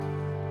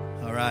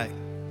All right.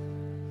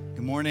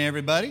 Good morning,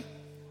 everybody.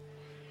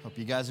 Hope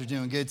you guys are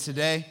doing good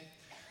today.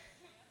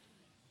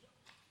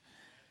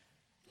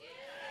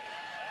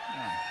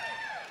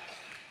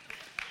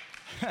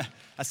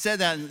 I said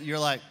that, and you're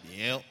like,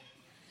 yep.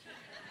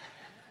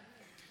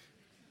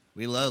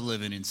 We love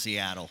living in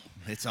Seattle.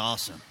 It's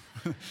awesome.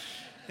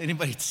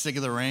 Anybody sick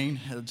of the rain?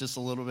 Just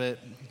a little bit.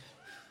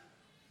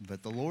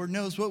 But the Lord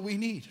knows what we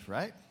need,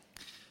 right?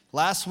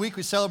 Last week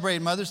we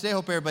celebrated Mother's Day.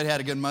 Hope everybody had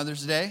a good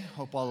Mother's Day.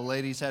 Hope all the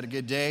ladies had a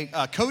good day.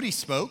 Cody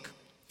spoke.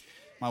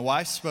 My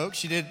wife spoke.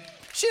 She did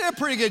a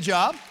pretty good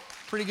job.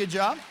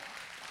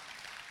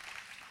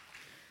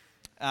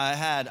 I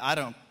had,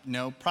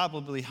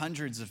 probably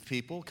hundreds of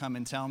people come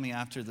and tell me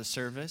after the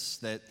service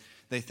that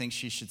they think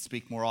she should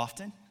speak more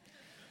often.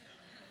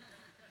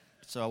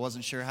 So I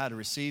wasn't sure how to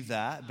receive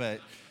that,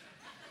 but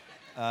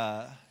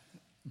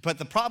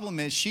the problem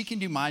is she can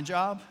do my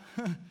job,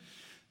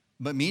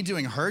 but me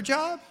doing her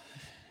job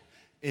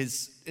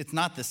it's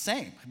not the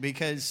same,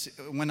 because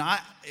when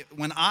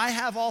I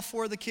have all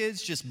four of the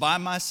kids just by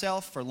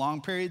myself for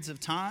long periods of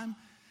time,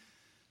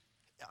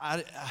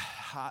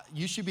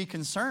 you should be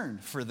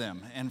concerned for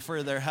them and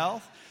for their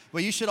health,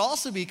 but you should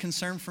also be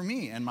concerned for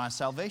me and my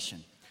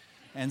salvation.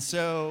 And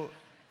so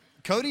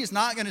Cody is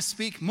not going to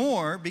speak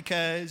more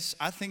because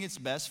I think it's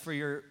best for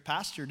your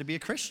pastor to be a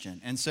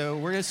Christian. And so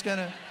we're just going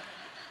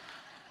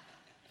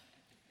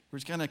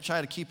to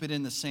try to keep it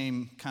in the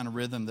same kind of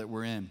rhythm that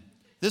we're in.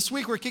 This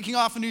week we're kicking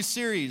off a new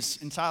series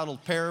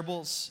entitled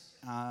Parables,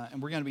 and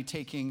we're going to be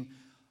taking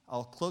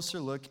a closer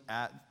look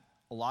at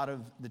a lot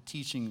of the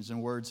teachings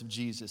and words of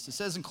Jesus. It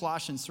says in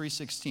Colossians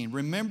 3:16,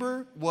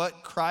 remember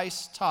what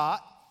Christ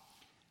taught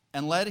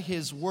and let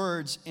his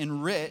words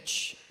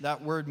enrich,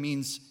 that word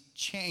means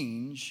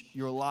change,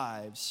 your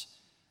lives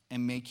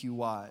and make you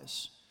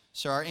wise.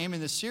 So our aim in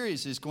this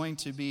series is going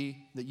to be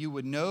that you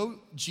would know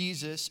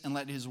Jesus and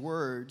let his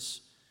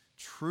words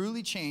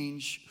truly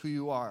change who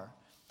you are.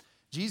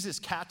 Jesus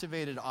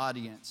captivated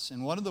audience,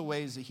 and one of the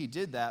ways that he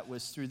did that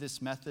was through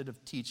this method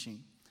of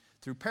teaching,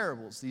 through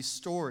parables, these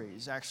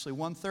stories. Actually,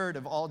 1/3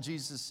 of all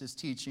Jesus'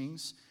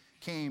 teachings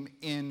came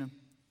in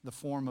the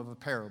form of a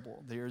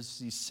parable. There's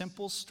these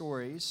simple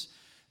stories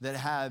that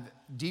have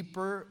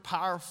deeper,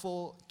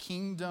 powerful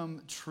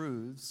kingdom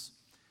truths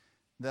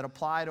that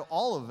apply to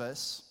all of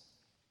us,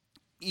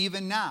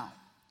 even now.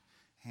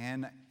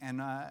 And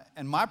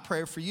my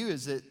prayer for you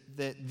is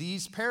that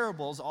these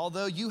parables,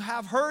 although you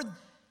have heard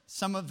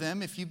some of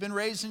them, if you've been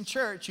raised in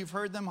church, you've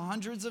heard them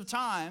hundreds of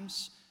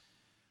times,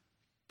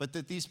 but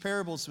that these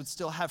parables would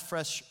still have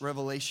fresh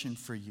revelation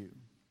for you.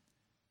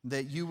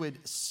 That you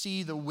would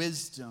see the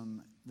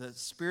wisdom, the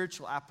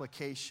spiritual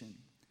application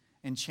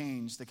and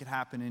change that could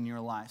happen in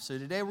your life. So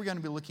today we're going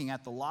to be looking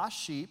at the lost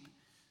sheep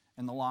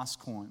and the lost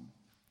coin.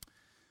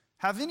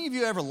 Have any of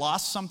you ever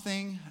lost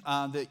something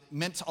that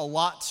meant a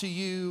lot to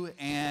you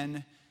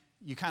and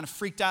you kind of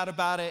freaked out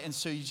about it, and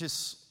so you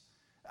just,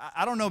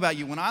 I don't know about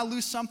you, when I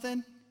lose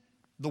something,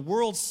 the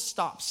world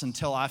stops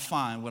until I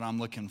find what I'm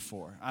looking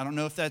for. I don't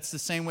know if that's the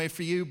same way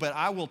for you, but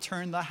I will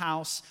turn the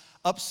house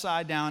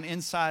upside down,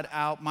 inside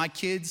out. My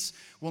kids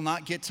will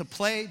not get to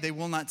play. They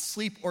will not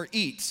sleep or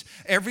eat.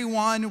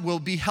 Everyone will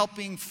be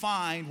helping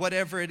find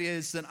whatever it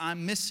is that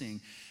I'm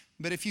missing.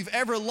 But if you've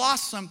ever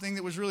lost something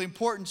that was really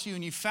important to you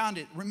and you found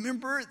it,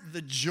 remember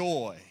the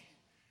joy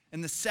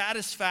and the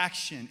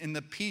satisfaction and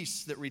the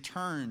peace that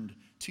returned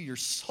to your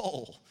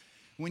soul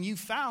when you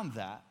found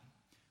that.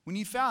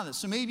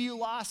 So maybe you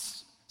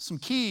lost some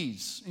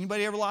keys.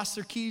 Anybody ever lost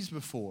their keys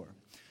before?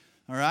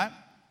 All right.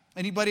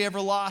 Anybody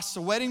ever lost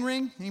a wedding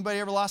ring? Anybody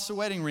ever lost a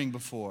wedding ring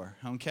before?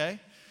 Okay.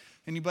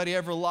 Anybody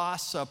ever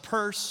lost a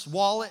purse,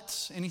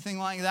 wallet, anything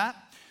like that?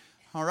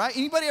 All right.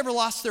 Anybody ever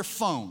lost their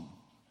phone?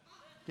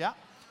 Yeah.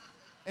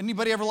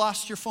 Anybody ever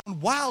lost your phone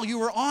while you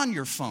were on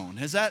your phone?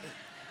 Is that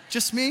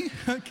just me?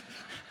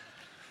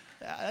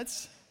 Yeah,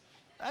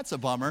 that's a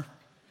bummer.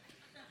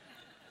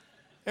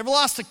 Ever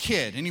lost a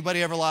kid?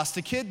 Anybody ever lost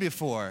a kid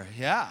before?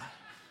 Yeah,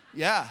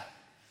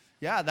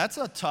 that's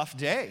a tough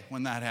day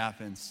when that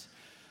happens.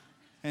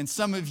 And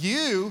some of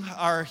you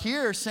are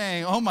here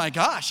saying, oh my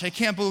gosh, I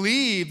can't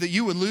believe that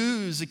you would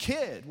lose a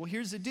kid. Well,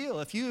 here's the deal.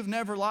 If you have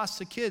never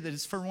lost a kid, that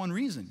is for one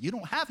reason. You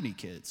don't have any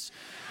kids.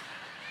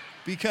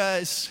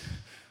 Because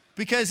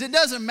it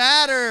doesn't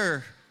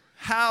matter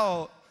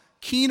how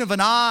keen of an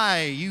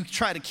eye you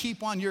try to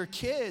keep on your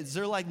kids.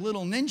 They're like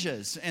little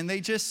ninjas, and they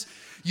just...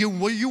 You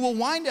will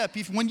wind up,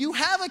 when you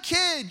have a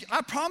kid,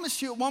 I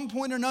promise you at one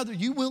point or another,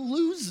 you will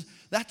lose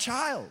that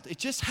child. It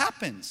just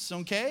happens,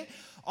 okay?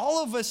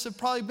 All of us have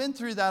probably been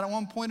through that at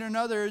one point or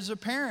another as a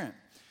parent.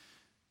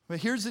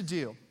 But here's the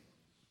deal.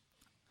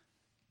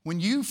 When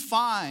you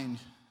find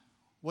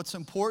what's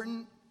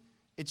important,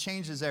 it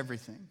changes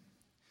everything.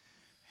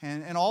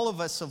 And all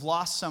of us have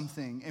lost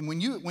something. And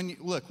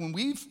when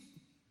we've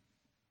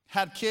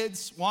had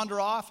kids wander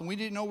off and we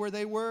didn't know where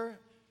they were,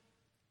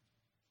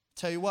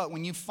 tell you what,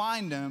 when you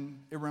find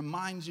them, it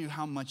reminds you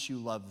how much you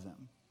love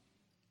them.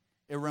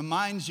 It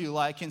reminds you,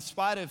 like, in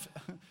spite of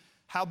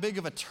how big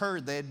of a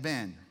turd they had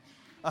been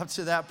up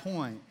to that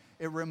point,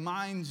 it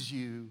reminds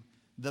you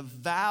the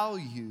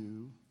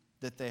value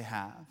that they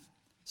have.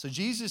 So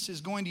Jesus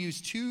is going to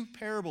use two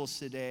parables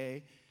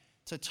today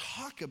to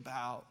talk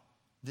about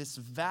this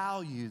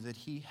value that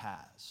he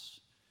has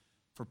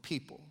for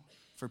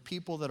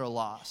people that are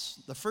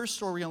lost. The first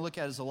story we're going to look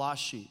at is the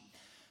lost sheep.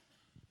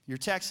 Your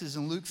text is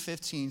in Luke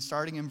 15,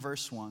 starting in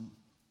verse 1.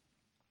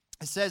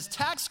 It says,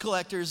 tax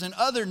collectors and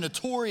other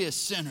notorious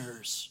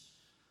sinners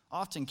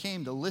often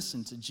came to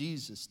listen to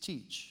Jesus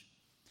teach.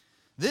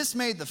 This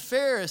made the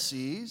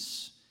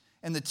Pharisees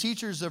and the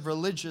teachers of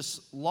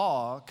religious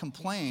law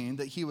complain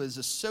that he was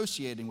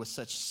associating with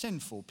such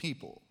sinful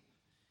people,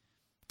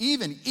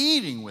 even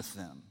eating with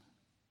them.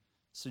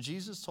 So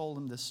Jesus told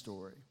them this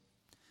story.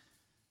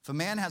 If a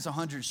man has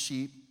 100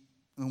 sheep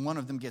and one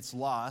of them gets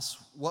lost,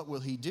 what will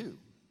he do?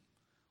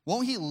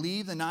 Won't he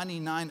leave the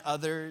 99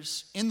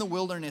 others in the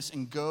wilderness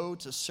and go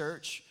to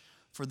search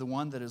for the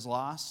one that is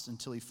lost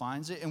until he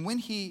finds it? And when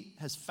he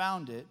has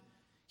found it,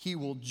 he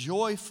will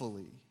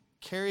joyfully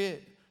carry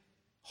it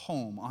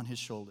home on his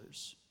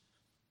shoulders.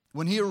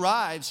 When he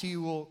arrives, he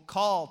will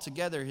call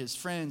together his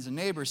friends and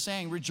neighbors,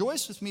 saying,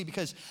 rejoice with me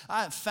because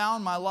I have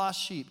found my lost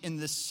sheep. In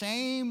the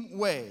same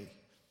way,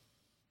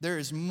 there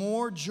is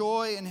more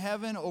joy in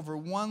heaven over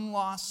one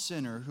lost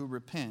sinner who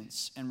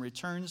repents and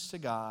returns to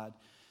God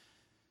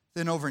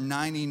than over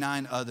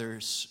 99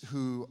 others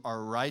who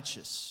are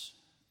righteous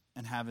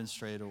and haven't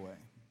strayed away.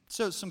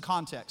 So some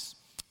context.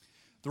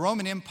 The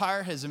Roman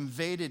Empire has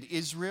invaded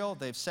Israel.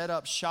 They've set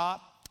up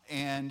shop,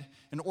 and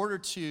in order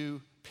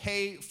to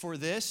pay for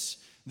this,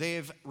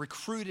 they've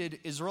recruited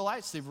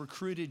Israelites. They've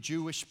recruited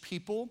Jewish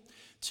people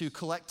to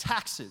collect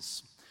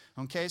taxes.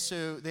 Okay,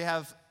 so they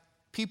have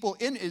people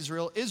in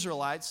Israel,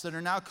 Israelites, that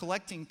are now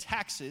collecting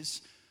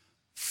taxes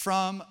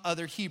from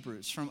other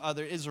Hebrews, from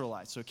other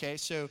Israelites. Okay,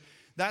 so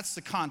that's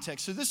the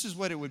context. So this is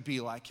what it would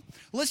be like.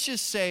 Let's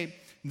just say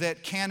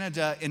that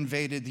Canada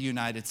invaded the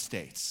United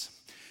States.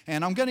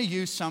 And I'm going to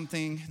use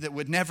something that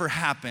would never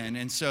happen,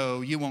 and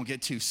so you won't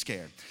get too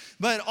scared.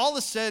 But all of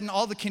a sudden,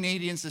 all the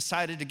Canadians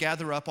decided to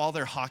gather up all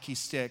their hockey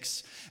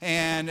sticks,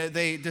 and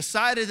they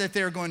decided that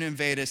they were going to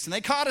invade us. And they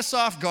caught us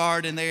off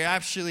guard, and they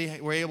actually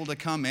were able to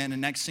come in.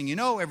 And next thing you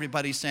know,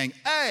 everybody's saying,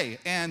 hey,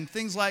 and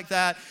things like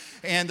that.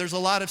 And there's a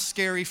lot of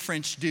scary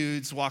French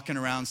dudes walking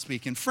around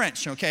speaking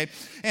French, okay?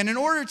 And in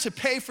order to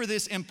pay for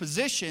this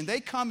imposition,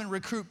 they come and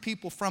recruit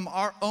people from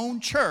our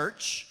own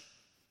church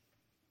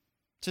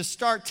to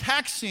start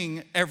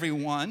taxing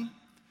everyone,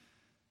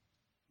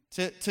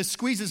 to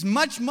squeeze as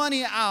much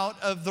money out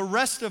of the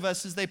rest of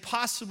us as they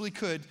possibly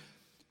could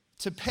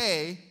to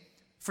pay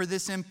for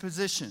this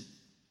imposition,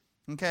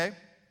 okay?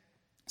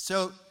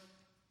 So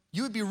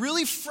you would be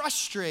really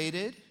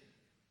frustrated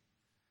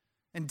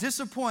and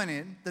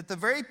disappointed that the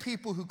very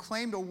people who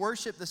claim to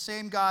worship the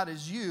same God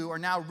as you are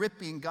now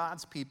ripping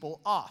God's people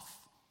off.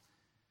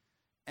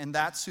 And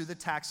that's who the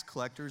tax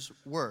collectors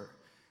were.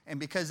 And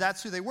because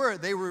that's who they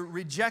were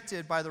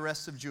rejected by the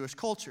rest of Jewish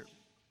culture.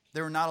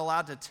 They were not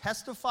allowed to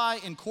testify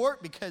in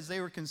court because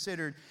they were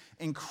considered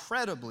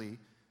incredibly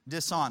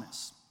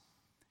dishonest.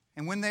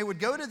 And when they would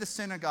go to the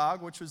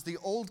synagogue, which was the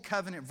old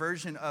covenant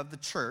version of the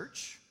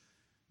church,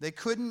 they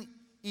couldn't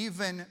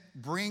even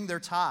bring their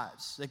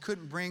tithes. They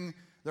couldn't bring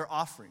their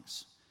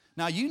offerings.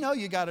 Now, you know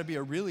you got to be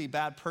a really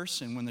bad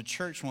person when the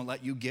church won't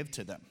let you give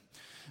to them.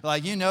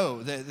 Like, you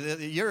know that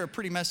you're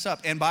pretty messed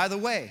up. And by the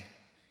way,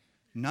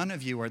 none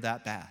of you are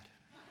that bad.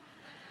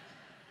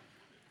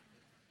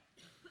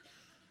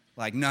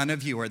 Like, none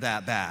of you are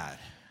that bad.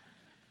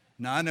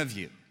 None of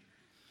you.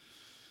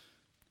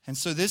 And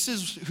so this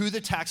is who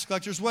the tax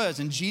collectors was.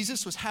 And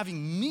Jesus was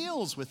having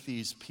meals with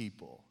these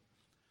people.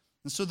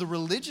 And so the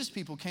religious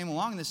people came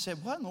along and they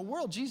said, what in the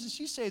world? Jesus,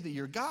 you say that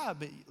you're God,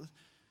 but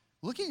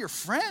look at your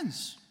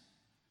friends.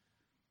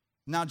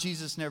 Now,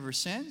 Jesus never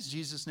sins.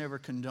 Jesus never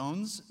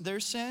condones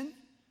their sin.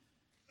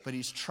 But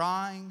he's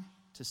trying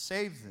to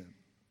save them.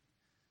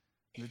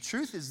 The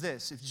truth is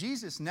this, if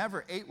Jesus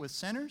never ate with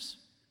sinners,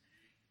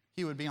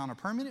 he would be on a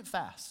permanent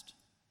fast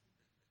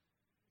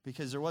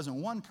because there wasn't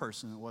one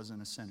person that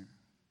wasn't a sinner.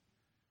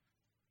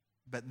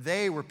 But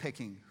they were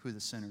picking who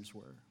the sinners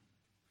were.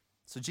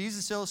 So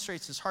Jesus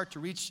illustrates his heart to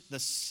reach the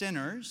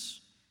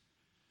sinners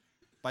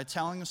by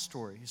telling a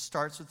story. He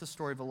starts with the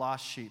story of a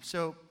lost sheep.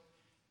 So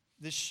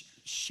this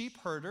sheep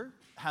herder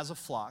has a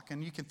flock,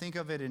 and you can think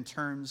of it in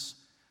terms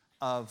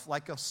of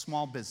like a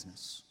small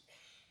business.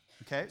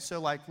 Okay, so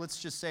like let's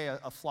just say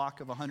a flock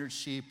of 100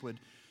 sheep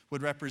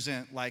would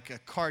represent like a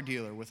car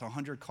dealer with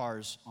 100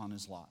 cars on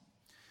his lot.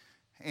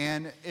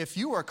 And if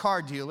you were a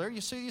car dealer,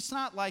 you see it's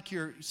not like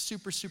you're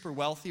super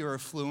wealthy or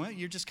affluent.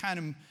 You're just kind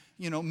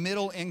of,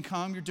 middle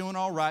income. You're doing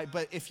all right.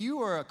 But if you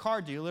were a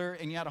car dealer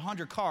and you had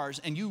 100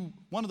 cars and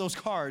one of those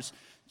cars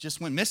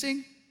just went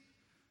missing,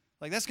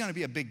 like that's going to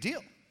be a big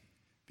deal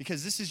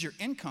because this is your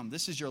income.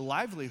 This is your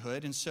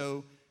livelihood. And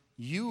so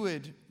you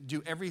would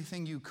do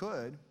everything you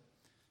could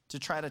to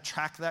try to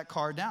track that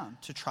car down,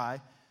 to try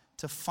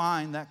to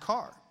find that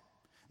car.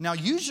 Now,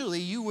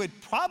 usually you would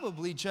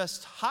probably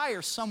just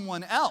hire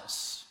someone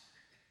else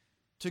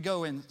to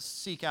go and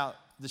seek out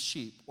the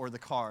sheep or the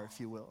car, if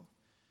you will.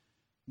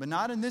 But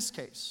not in this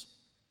case.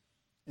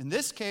 In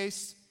this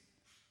case,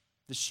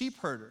 the sheep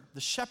herder,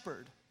 the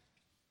shepherd,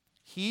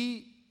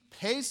 he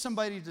pays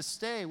somebody to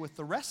stay with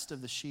the rest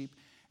of the sheep,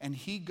 and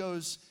he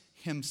goes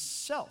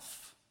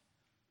himself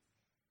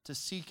to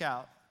seek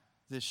out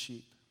this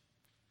sheep.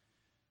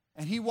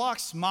 And he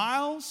walks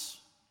miles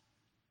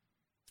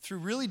through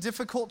really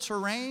difficult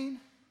terrain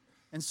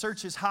and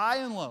searches high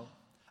and low.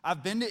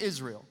 I've been to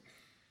Israel.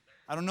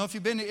 I don't know if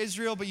you've been to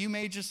Israel, but you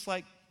may just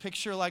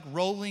picture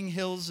rolling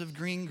hills of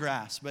green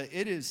grass. But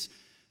it is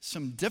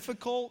some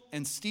difficult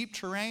and steep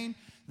terrain.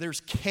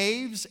 There's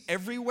caves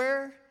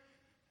everywhere.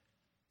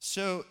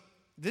 So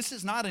this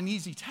is not an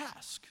easy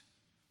task.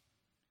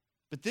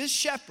 But this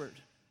shepherd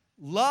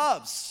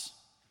loves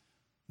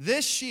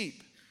this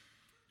sheep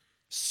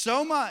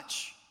so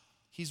much,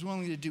 he's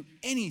willing to do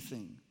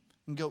anything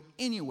and go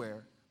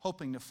anywhere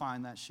hoping to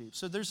find that sheep.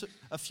 So there's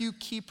a few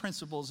key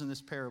principles in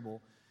this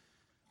parable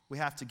we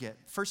have to get.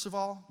 First of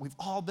all, we've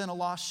all been a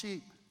lost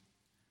sheep.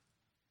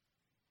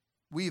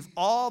 We've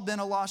all been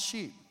a lost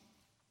sheep.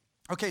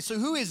 Okay, so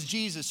who is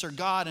Jesus or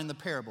God in the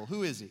parable?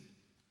 Who is he?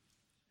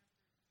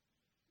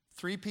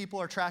 3 people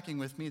are tracking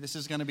with me. This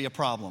is going to be a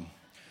problem.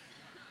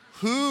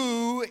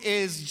 Who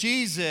is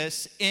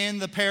Jesus in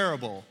the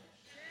parable?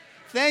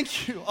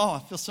 Thank you. Oh, I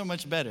feel so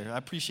much better. I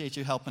appreciate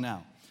you helping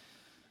out.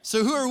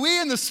 So who are we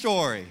in the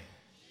story?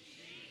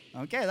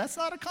 Okay, that's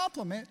not a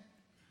compliment.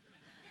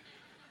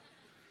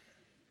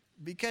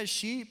 Because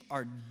sheep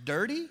are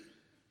dirty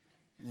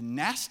and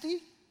nasty.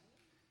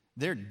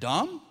 They're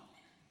dumb.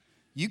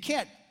 You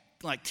can't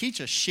teach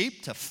a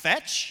sheep to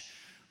fetch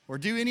or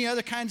do any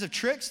other kinds of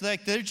tricks.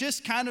 They're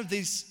just kind of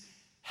these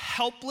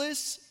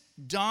helpless,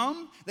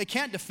 dumb. They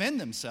can't defend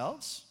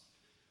themselves.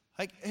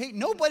 Hey,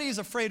 nobody's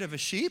afraid of a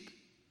sheep,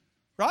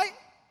 right?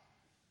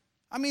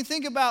 I mean,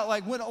 think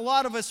about when a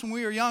lot of us when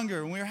we were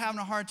younger, when we were having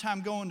a hard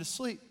time going to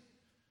sleep.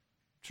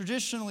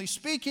 Traditionally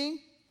speaking,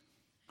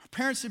 our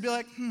parents would be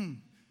like,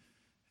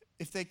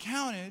 if they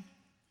counted,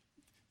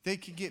 they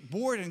could get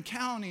bored in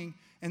counting,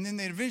 and then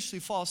they'd eventually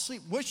fall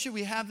asleep. What should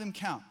we have them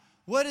count?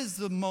 What is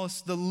the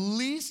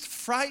least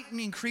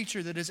frightening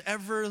creature that has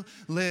ever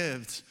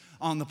lived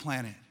on the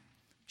planet?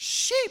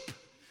 Sheep.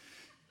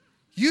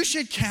 You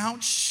should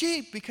count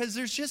sheep because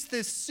there's just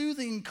this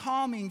soothing,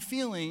 calming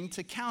feeling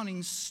to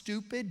counting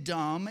stupid,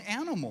 dumb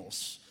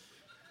animals.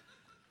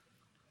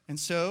 And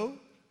so,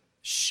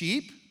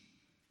 sheep,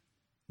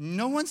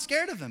 no one's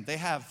scared of them. They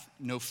have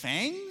no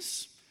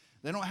fangs.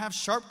 They don't have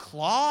sharp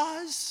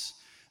claws.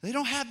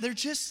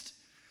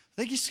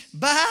 They just,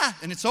 bah,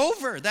 and it's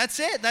over. That's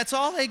it. That's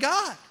all they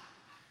got.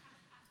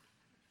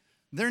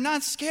 They're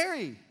not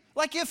scary.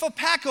 Like if a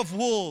pack of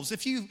wolves,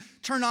 if you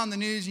turn on the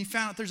news and you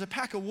found out there's a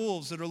pack of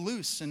wolves that are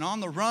loose and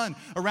on the run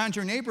around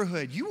your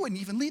neighborhood, you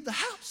wouldn't even leave the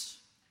house.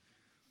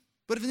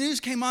 But if the news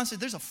came on and said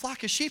there's a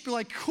flock of sheep, you're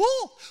like,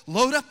 cool,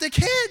 load up the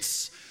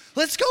kids.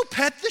 Let's go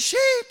pet the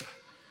sheep.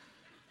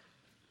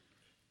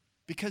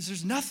 Because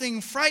there's nothing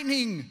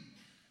frightening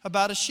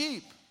about a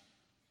sheep.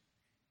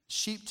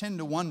 Sheep tend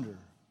to wander.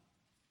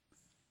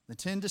 They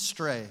tend to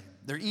stray.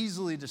 They're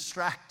easily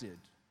distracted.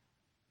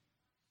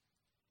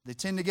 They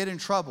tend to get in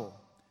trouble.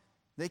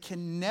 They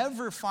can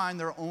never find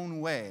their own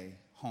way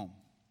home.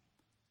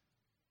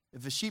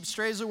 If a sheep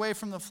strays away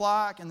from the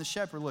flock and the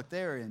shepherd, look,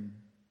 they're in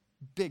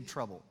big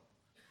trouble.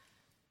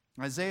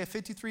 Isaiah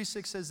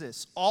 53:6 says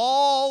this,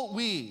 all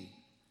we,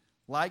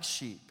 like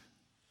sheep,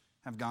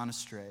 have gone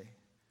astray.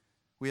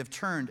 We have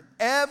turned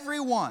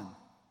everyone.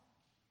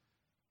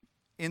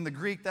 In the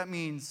Greek, that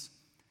means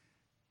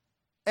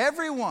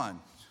everyone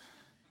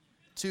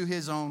to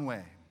his own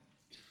way.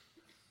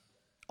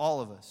 All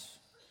of us.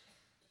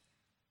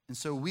 And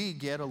so we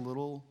get a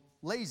little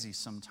lazy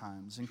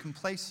sometimes and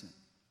complacent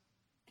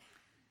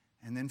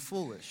and then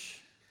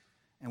foolish.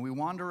 And we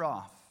wander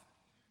off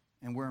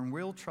and we're in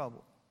real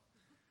trouble.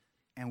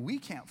 And we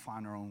can't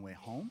find our own way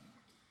home.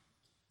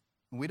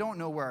 And we don't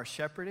know where our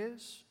shepherd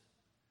is.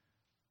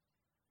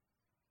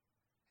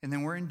 And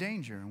then we're in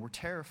danger and we're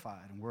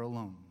terrified and we're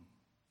alone.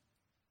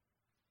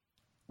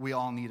 We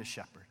all need a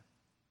shepherd.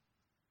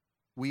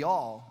 We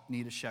all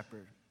need a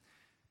shepherd.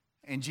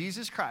 And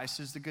Jesus Christ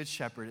is the good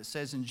shepherd. It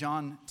says in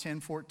John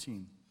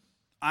 10:14,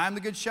 I am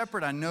the good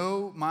shepherd. I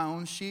know my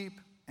own sheep,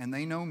 and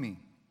they know me.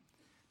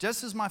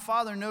 Just as my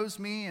Father knows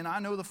me, and I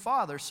know the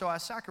Father, so I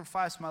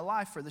sacrifice my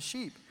life for the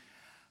sheep.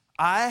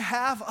 I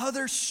have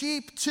other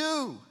sheep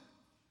too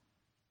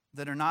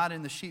that are not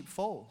in the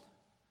sheepfold.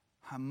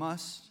 I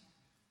must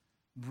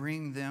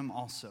bring them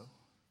also.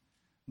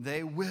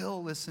 They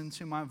will listen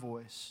to my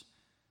voice,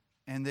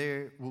 and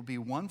there will be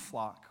one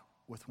flock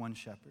with one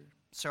shepherd.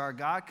 So our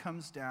God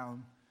comes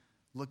down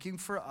looking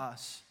for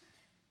us.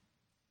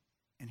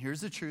 And here's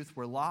the truth,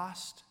 we're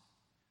lost.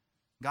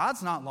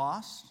 God's not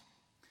lost.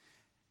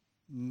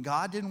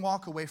 God didn't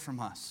walk away from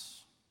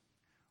us.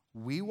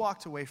 We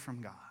walked away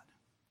from God.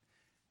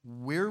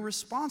 We're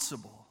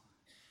responsible.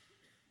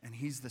 And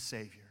he's the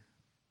Savior.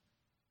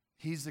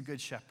 He's the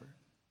good shepherd.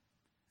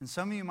 And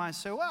some of you might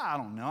say, well, I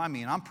don't know. I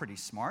mean, I'm pretty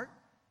smart.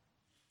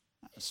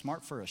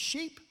 Smart for a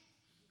sheep.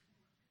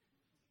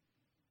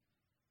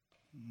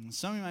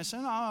 Some of you might say,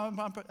 no,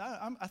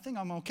 I think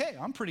I'm okay.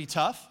 I'm pretty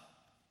tough.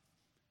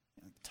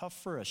 Tough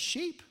for a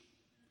sheep?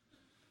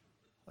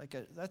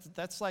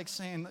 That's like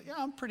saying, yeah,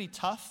 I'm pretty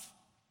tough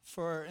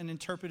for an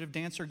interpretive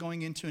dancer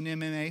going into an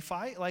MMA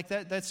fight. Like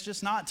that's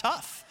just not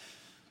tough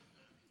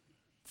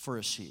for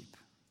a sheep.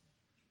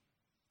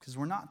 Because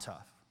we're not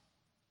tough.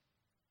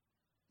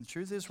 The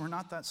truth is, we're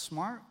not that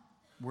smart.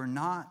 We're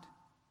not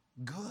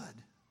good.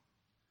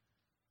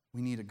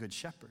 We need a good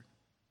shepherd.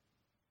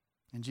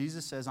 And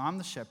Jesus says, I'm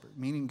the shepherd,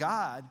 meaning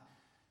God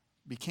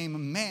became a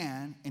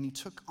man and he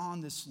took on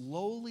this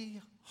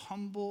lowly,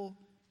 humble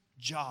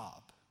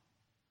job.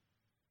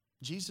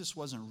 Jesus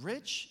wasn't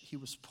rich, he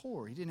was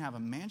poor. He didn't have a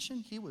mansion,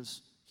 he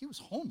was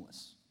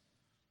homeless.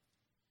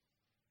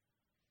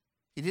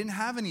 He didn't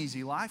have an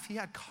easy life, he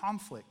had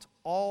conflict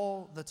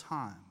all the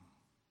time.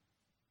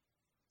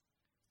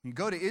 When you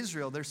go to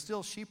Israel, there's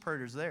still sheep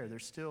herders there,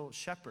 there's still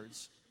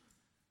shepherds.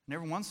 And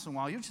every once in a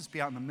while, you'll just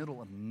be out in the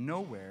middle of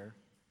nowhere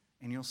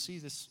and you'll see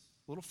this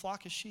little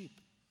flock of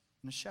sheep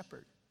and a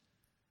shepherd.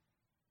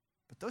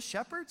 But those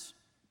shepherds,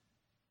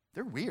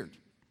 they're weird.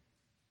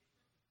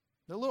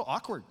 They're a little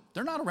awkward.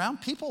 They're not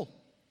around people.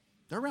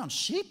 They're around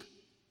sheep.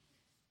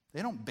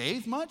 They don't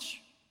bathe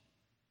much.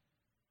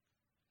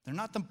 They're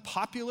not the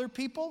popular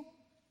people,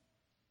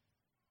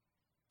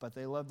 but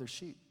they love their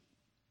sheep.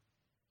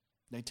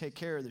 They take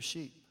care of their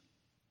sheep.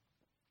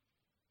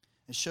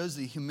 It shows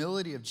the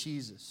humility of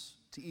Jesus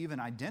to even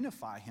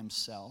identify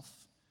himself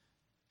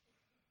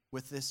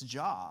with this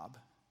job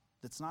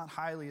that's not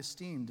highly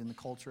esteemed in the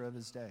culture of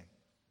his day.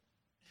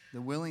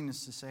 The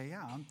willingness to say,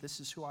 yeah, this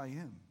is who I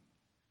am.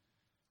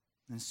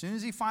 And as soon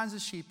as he finds a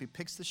sheep, he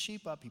picks the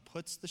sheep up, he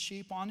puts the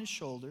sheep on his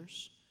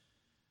shoulders.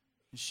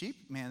 And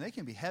sheep, man, they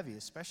can be heavy,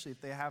 especially if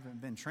they haven't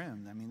been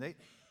trimmed. I mean, they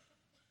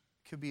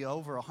could be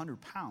over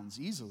 100 pounds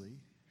easily.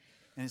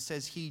 And it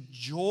says he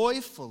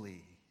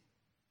joyfully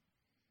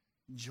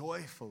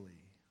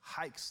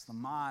hikes the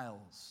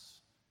miles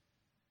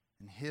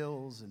and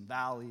hills and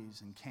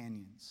valleys and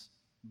canyons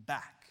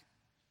back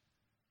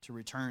to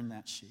return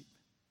that sheep.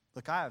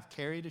 Look, I have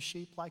carried a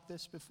sheep like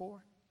this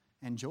before,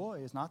 and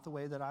joy is not the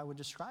way that I would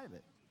describe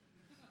it.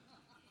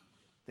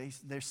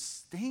 They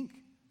stink.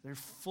 They're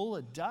full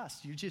of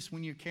dust.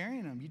 When you're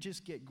carrying them, you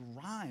just get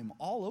grime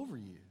all over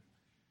you.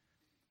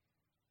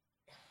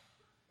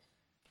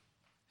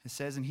 It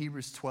says in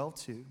Hebrews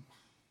 12:2,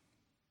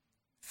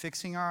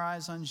 fixing our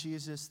eyes on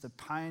Jesus, the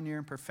pioneer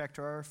and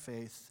perfecter of our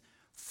faith,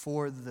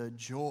 for the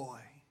joy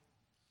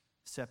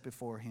set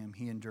before him,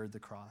 he endured the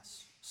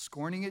cross,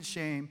 scorning its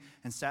shame,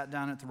 and sat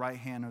down at the right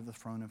hand of the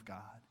throne of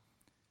God.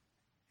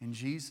 And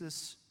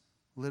Jesus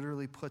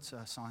literally puts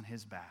us on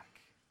his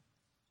back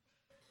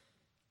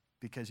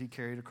because he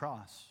carried a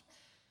cross.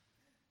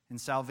 And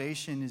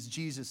salvation is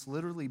Jesus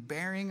literally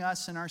bearing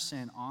us in our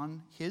sin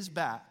on his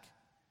back.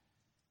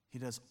 He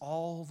does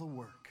all the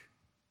work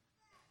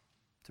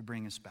to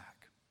bring us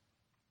back.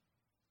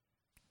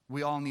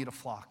 We all need a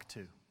flock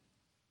too.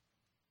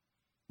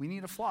 We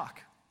need a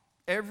flock.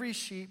 Every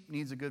sheep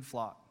needs a good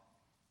flock.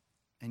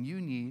 And you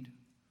need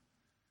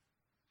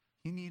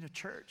a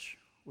church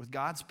with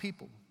God's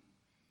people.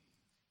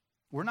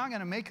 We're not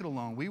going to make it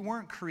alone. We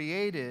weren't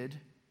created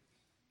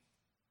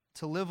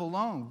to live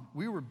alone.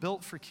 We were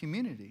built for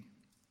community.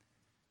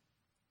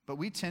 But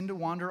we tend to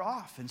wander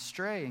off and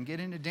stray and get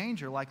into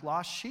danger like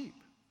lost sheep.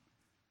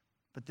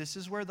 But this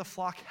is where the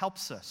flock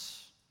helps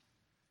us.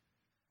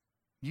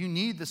 You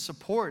need the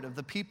support of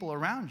the people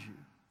around you.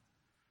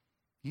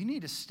 You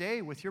need to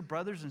stay with your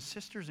brothers and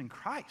sisters in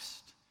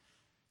Christ.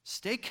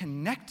 Stay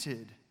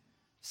connected.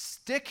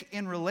 Stick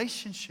in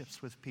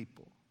relationships with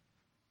people.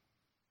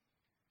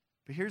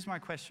 But here's my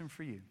question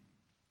for you.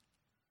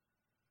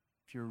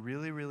 If you're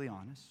really, really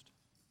honest,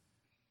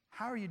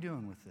 how are you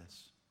doing with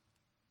this?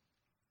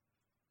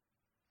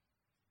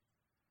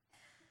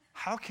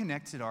 How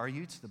connected are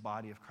you to the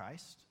body of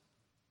Christ?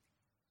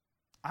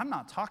 I'm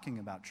not talking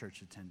about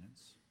church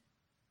attendance.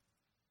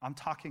 I'm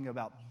talking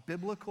about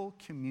biblical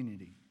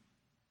community.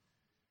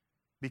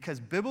 Because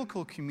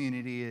biblical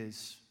community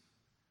is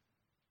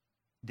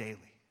daily.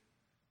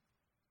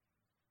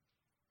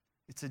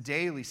 It's a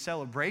daily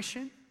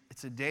celebration.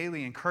 It's a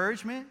daily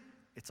encouragement.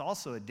 It's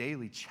also a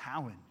daily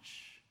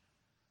challenge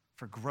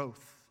for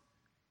growth,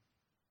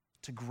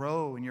 to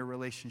grow in your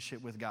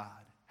relationship with God.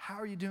 How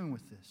are you doing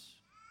with this?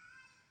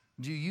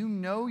 Do you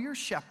know your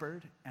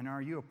shepherd, and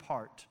are you a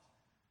part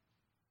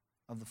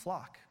of the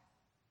flock?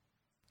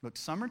 Look,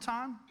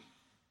 summertime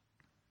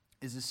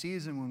is a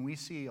season when we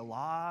see a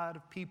lot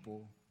of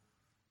people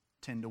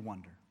tend to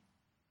wonder.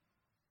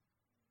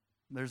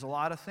 There's a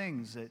lot of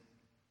things that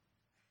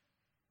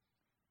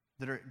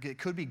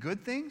could be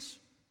good things,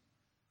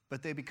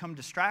 but they become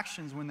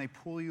distractions when they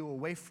pull you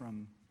away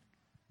from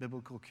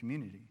biblical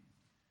community.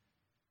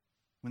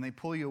 When they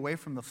pull you away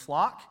from the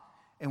flock,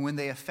 and when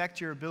they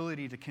affect your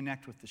ability to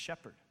connect with the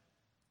shepherd.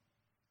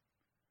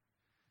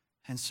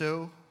 And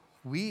so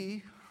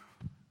we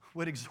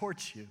would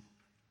exhort you,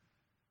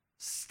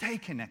 stay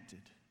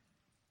connected.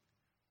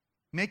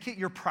 Make it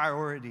your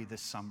priority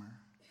this summer.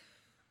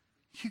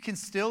 You can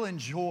still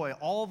enjoy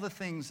all the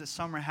things that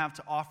summer have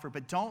to offer,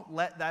 but don't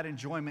let that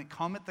enjoyment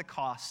come at the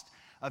cost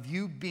of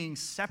you being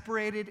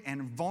separated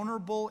and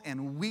vulnerable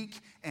and weak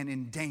and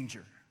in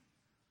danger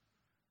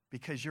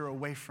because you're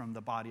away from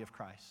the body of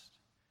Christ,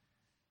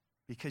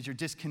 because you're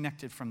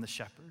disconnected from the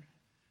shepherd.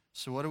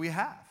 So what do we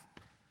have?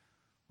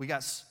 We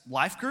got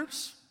life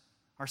groups.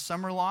 Our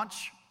summer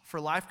launch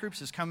for life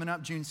groups is coming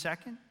up June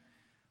 2nd.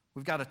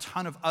 We've got a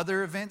ton of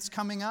other events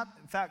coming up.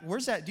 In fact,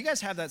 where's that? Do you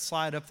guys have that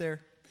slide up there?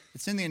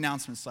 It's in the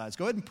announcement slides.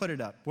 Go ahead and put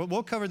it up.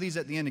 We'll cover these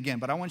at the end again,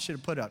 but I want you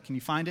to put it up. Can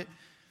you find it?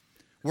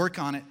 Work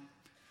on it.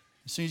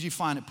 As soon as you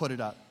find it, put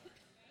it up.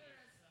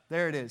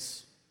 There it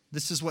is.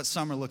 This is what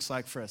summer looks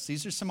like for us.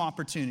 These are some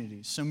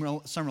opportunities.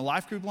 Summer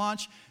Life Group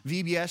launch.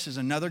 VBS is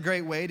another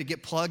great way to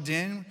get plugged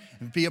in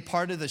and be a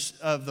part of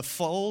the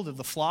fold, of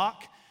the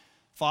flock.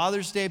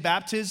 Father's Day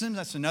baptism,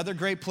 that's another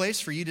great place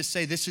for you to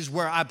say, this is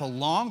where I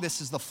belong.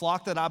 This is the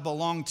flock that I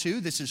belong to.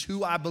 This is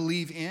who I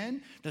believe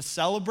in, to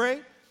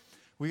celebrate.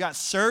 We got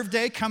Serve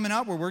Day coming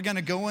up where we're going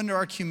to go into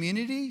our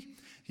community.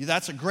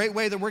 That's a great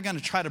way that we're going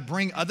to try to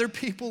bring other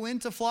people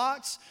into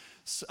flocks.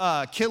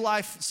 Kid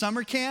Life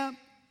Summer Camp.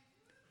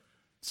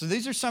 So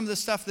these are some of the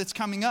stuff that's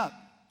coming up.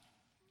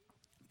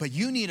 But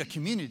you need a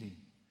community.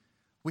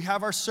 We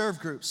have our serve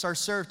groups, our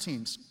serve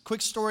teams.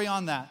 Quick story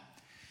on that.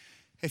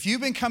 If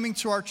you've been coming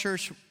to our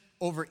church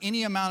over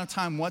any amount of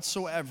time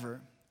whatsoever,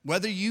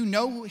 whether you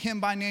know him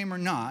by name or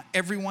not,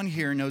 everyone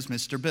here knows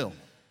Mr. Bill.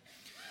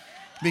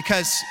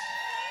 Because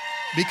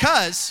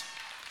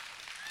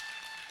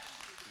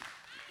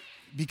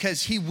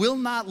he will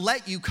not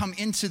let you come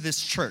into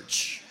this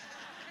church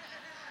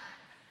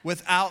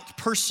without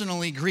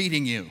personally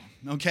greeting you,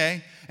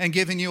 okay? And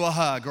giving you a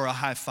hug or a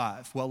high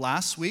five. Well,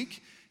 last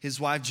week, his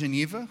wife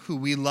Geneva, who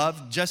we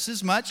love just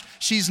as much,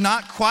 she's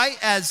not quite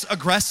as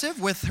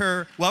aggressive with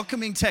her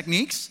welcoming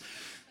techniques,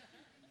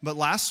 but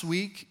last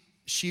week,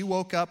 she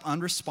woke up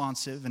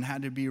unresponsive and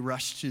had to be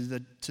rushed to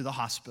the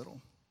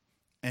hospital,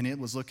 and it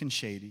was looking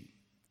shady.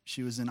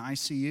 She was in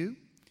ICU.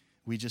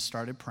 We just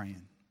started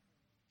praying.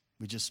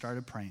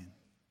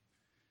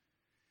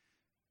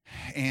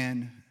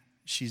 And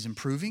she's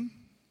improving.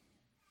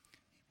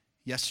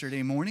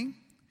 Yesterday morning,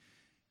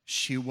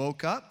 she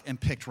woke up and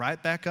picked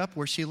right back up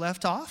where she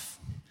left off,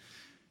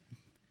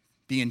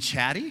 being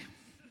chatty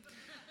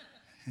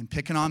and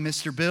picking on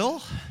Mr.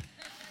 Bill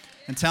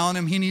and telling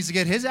him he needs to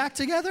get his act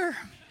together.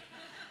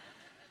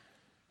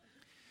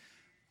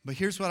 But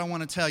here's what I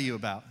want to tell you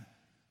about.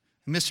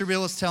 Mr.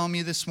 Bill is telling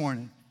me this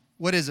morning.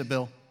 What is it,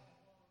 Bill?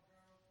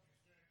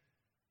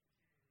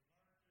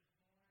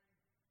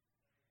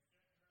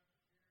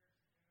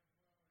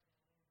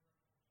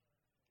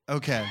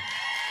 Okay.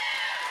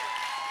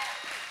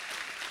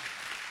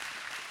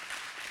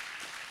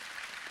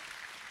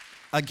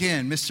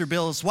 Again, Mr.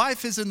 Bill's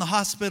wife is in the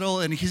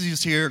hospital and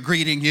he's here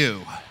greeting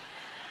you.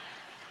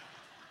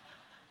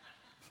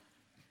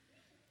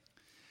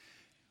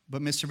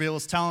 But Mr. Bill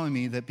was telling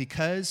me that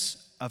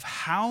because of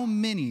how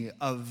many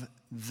of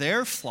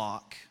their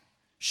flock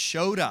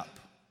showed up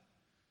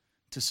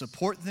to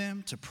support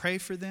them, to pray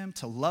for them,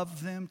 to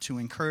love them, to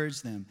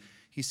encourage them,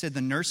 he said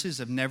the nurses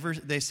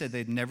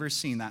they'd never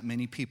seen that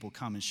many people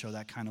come and show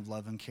that kind of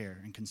love and care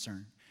and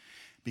concern.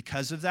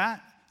 Because of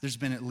that, there's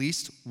been at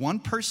least one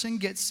person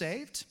get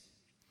saved,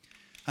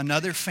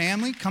 another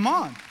family. Come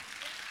on.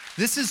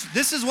 This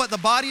is what the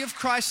body of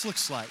Christ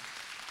looks like.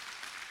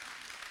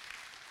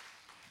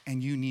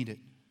 And you need it.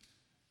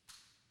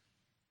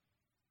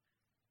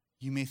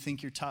 You may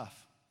think you're tough.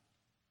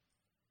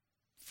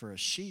 For a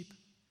sheep.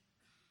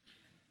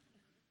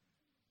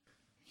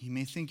 You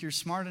may think you're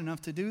smart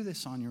enough to do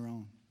this on your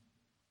own.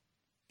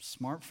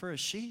 Smart for a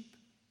sheep.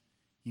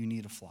 You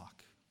need a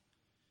flock.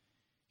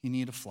 You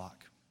need a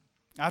flock.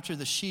 After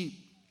the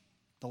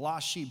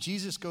lost sheep,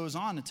 Jesus goes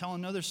on to tell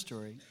another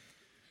story.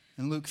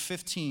 In Luke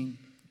 15,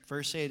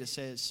 verse 8, it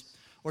says,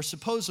 or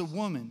suppose a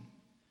woman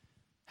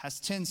has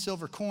 10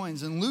 silver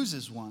coins and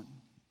loses one.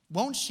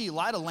 Won't she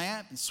light a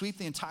lamp and sweep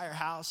the entire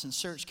house and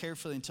search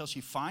carefully until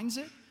she finds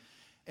it?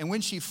 And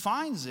when she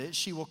finds it,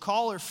 she will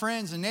call her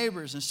friends and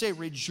neighbors and say,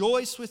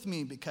 rejoice with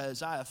me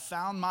because I have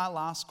found my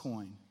lost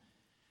coin.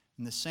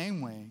 In the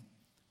same way,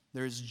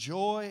 there is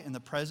joy in the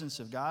presence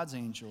of God's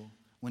angel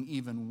when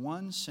even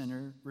one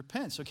sinner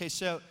repents. Okay,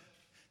 so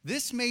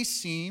this may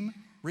seem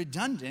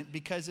redundant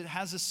because it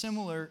has a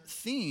similar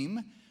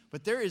theme,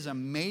 but there is a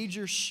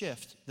major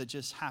shift that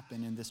just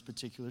happened in this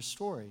particular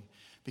story.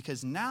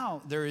 Because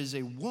now there is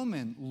a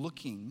woman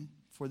looking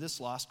for this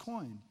lost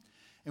coin.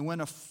 And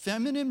when a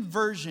feminine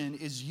version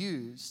is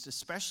used,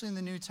 especially in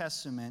the New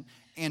Testament,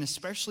 and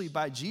especially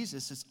by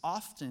Jesus, it's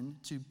often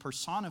to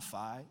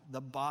personify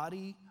the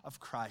body of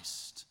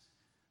Christ,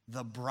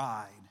 the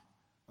bride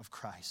of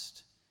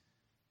Christ.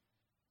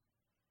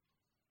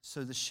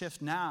 So the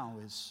shift now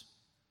is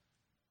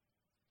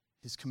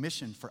his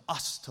commission for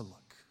us to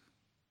look.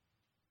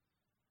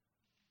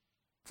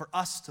 For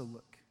us to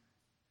look.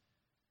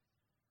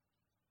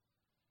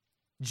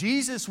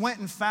 Jesus went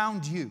and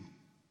found you.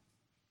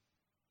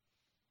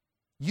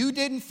 You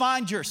didn't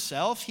find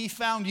yourself, he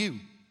found you.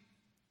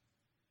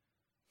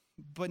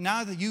 But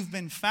now that you've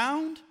been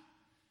found,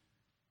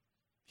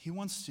 he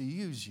wants to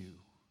use you.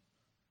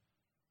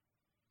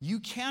 You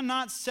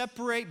cannot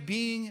separate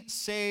being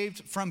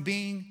saved from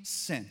being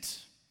sent.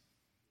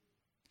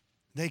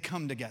 They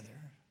come together.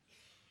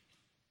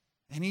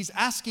 And he's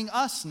asking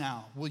us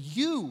now, will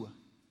you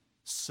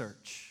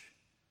search?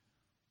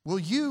 Will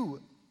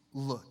you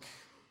look?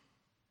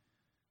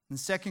 In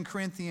 2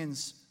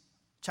 Corinthians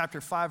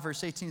chapter 5,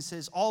 verse 18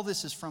 says, all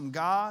this is from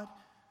God,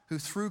 who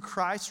through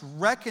Christ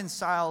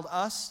reconciled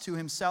us to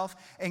himself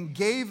and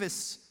gave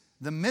us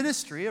the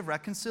ministry of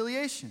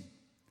reconciliation.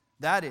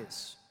 That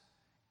is,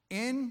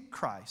 in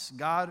Christ,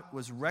 God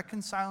was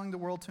reconciling the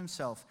world to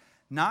himself,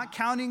 not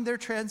counting their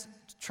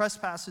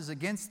trespasses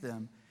against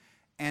them,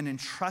 and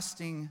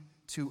entrusting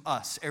to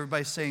us.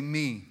 Everybody say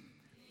me.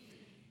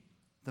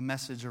 The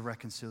message of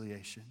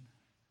reconciliation.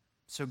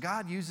 So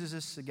God uses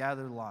us to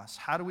gather the lost.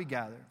 How do we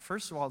gather?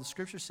 First of all, the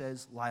scripture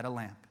says, light a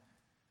lamp.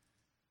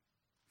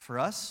 For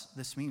us,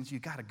 this means you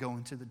got to go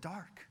into the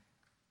dark.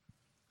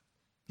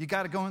 You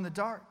got to go in the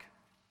dark.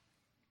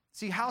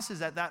 See,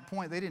 houses at that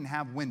point, they didn't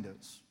have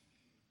windows.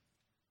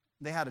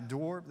 They had a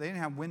door. They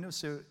didn't have windows,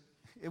 so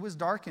it was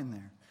dark in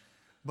there.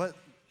 But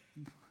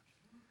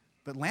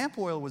lamp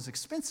oil was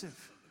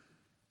expensive.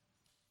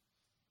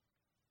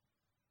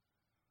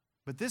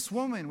 But this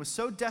woman was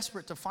so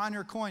desperate to find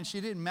her coin, she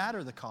didn't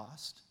matter the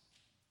cost.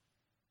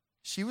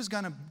 She was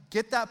going to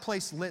get that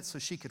place lit so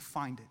she could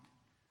find it.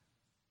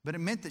 But it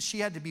meant that she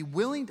had to be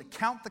willing to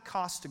count the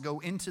cost to go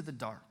into the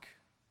dark.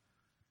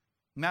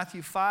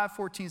 Matthew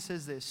 5:14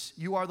 says this,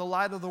 you are the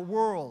light of the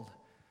world,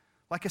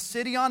 like a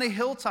city on a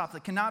hilltop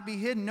that cannot be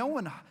hidden. No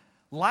one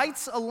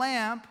lights a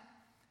lamp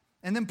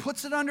and then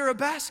puts it under a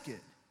basket.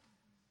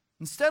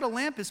 Instead, a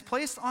lamp is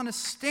placed on a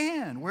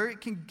stand where it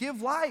can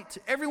give light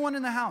to everyone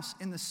in the house.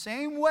 In the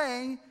same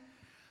way,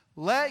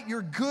 let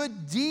your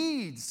good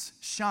deeds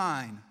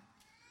shine.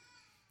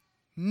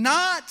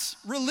 Not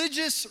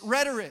religious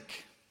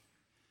rhetoric.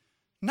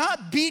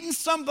 Not beating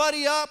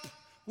somebody up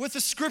with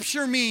a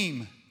scripture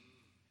meme.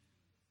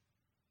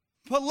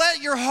 But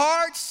let your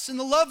hearts and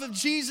the love of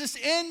Jesus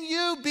in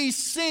you be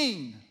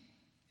seen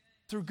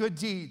through good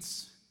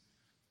deeds.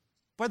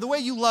 By the way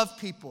you love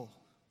people,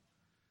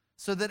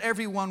 so that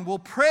everyone will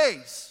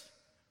praise.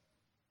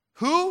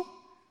 Who?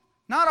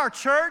 Not our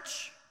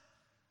church,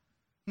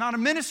 not a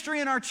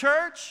ministry in our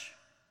church,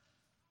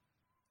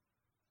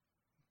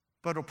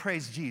 but will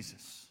praise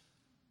Jesus.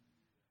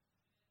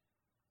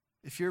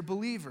 If you're a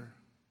believer,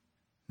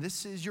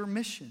 this is your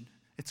mission.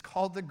 It's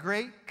called the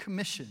Great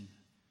Commission.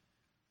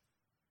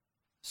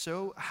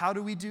 So how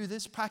do we do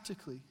this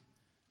practically?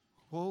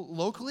 Well,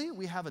 locally,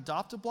 we have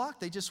Adopt a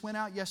Block. They just went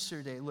out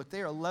yesterday. Look,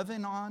 they are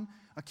loving on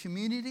a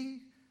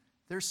community.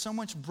 There's so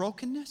much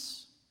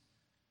brokenness.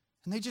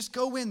 And they just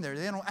go in there.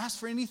 They don't ask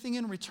for anything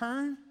in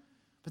return,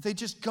 but they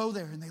just go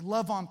there and they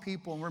love on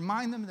people and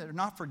remind them that they're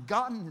not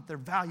forgotten, that they're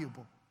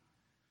valuable.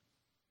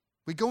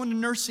 We go into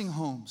nursing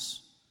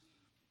homes.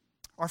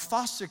 Our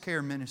foster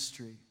care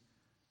ministry,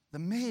 the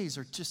Mays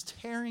are just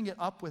tearing it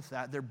up with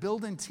that. They're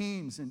building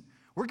teams, and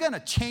we're going to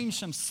change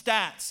some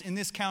stats in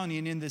this county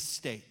and in this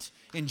state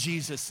in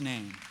Jesus'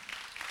 name.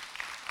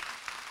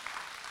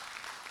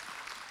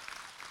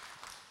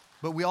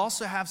 But we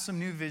also have some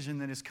new vision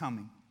that is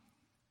coming.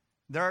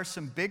 There are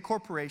some big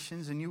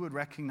corporations, and you would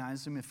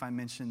recognize them if I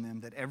mentioned them,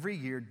 that every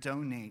year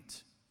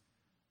donate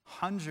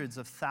hundreds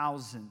of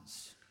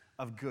thousands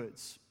of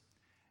goods.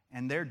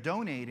 And they're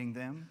donating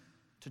them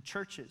to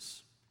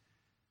churches.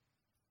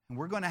 And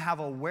we're going to have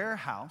a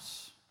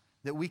warehouse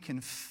that we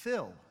can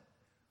fill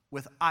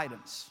with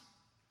items.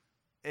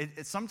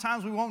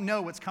 Sometimes we won't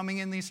know what's coming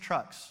in these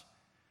trucks.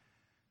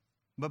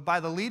 But by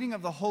the leading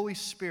of the Holy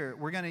Spirit,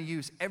 we're going to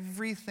use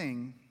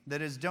everything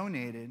that is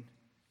donated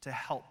to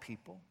help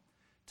people,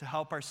 to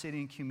help our city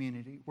and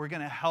community. We're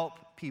going to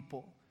help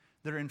people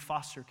that are in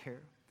foster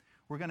care.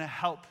 We're going to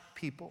help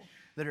people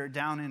that are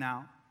down and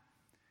out.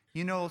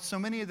 You know, so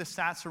many of the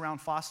stats around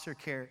foster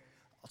care,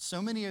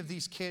 so many of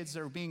these kids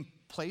that are being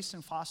placed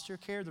in foster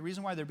care, the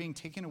reason why they're being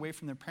taken away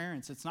from their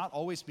parents, it's not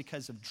always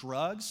because of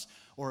drugs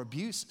or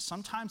abuse.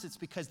 Sometimes it's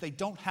because they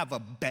don't have a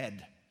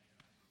bed.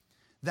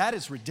 That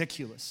is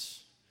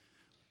ridiculous.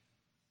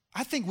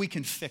 I think we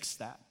can fix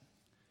that.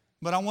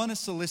 But I want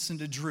us to listen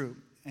to Drew.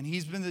 And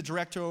he's been the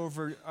director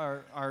over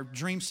our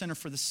Dream Center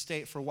for the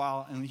state for a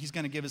while, and he's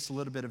going to give us a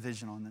little bit of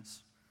vision on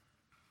this.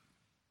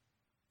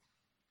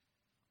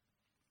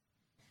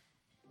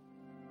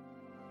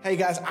 Hey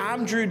guys,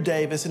 I'm Drew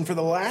Davis, and for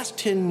the last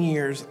 10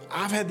 years,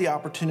 I've had the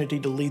opportunity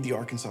to lead the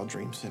Arkansas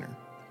Dream Center.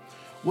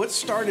 What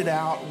started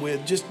out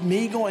with just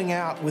me going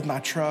out with my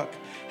truck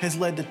has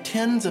led to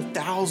tens of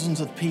thousands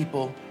of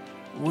people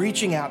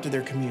reaching out to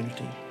their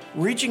community,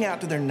 reaching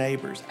out to their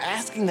neighbors,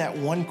 asking that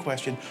one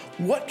question,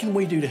 what can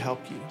we do to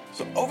help you?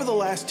 So over the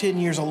last 10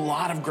 years, a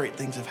lot of great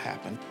things have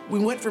happened. We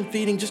went from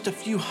feeding just a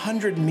few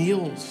hundred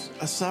meals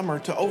a summer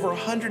to over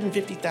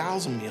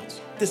 150,000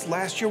 meals. This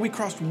last year, we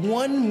crossed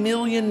 1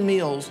 million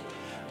meals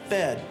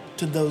fed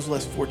to those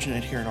less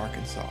fortunate here in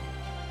Arkansas.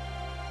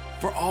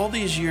 For all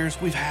these years,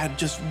 we've had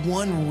just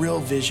one real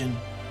vision.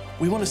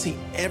 We want to see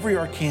every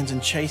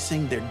Arkansan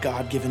chasing their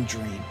God-given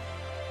dream.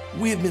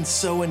 We have been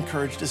so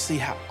encouraged to see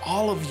how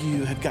all of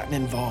you have gotten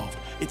involved.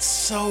 It's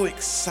so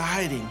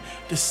exciting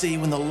to see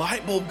when the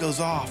light bulb goes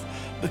off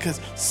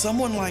because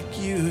someone like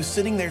you who's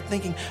sitting there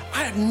thinking,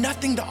 I have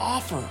nothing to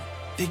offer,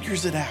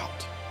 figures it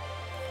out.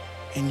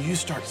 And you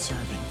start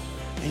serving,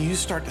 and you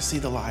start to see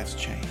the lives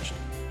changed.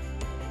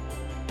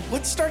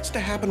 What starts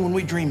to happen when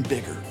we dream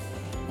bigger?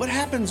 What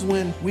happens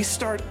when we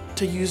start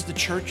to use the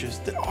churches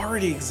that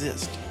already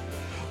exist?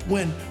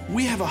 When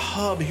we have a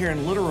hub here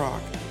in Little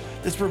Rock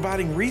that's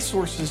providing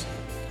resources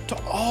to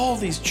all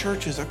these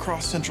churches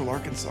across Central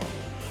Arkansas,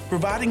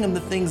 providing them the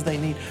things they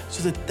need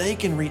so that they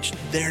can reach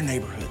their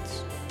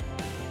neighborhoods.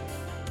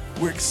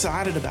 We're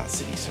excited about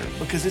City Serve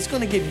because it's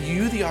going to give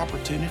you the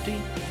opportunity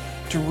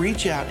to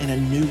reach out in a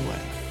new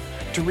way,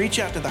 to reach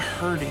out to the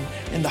hurting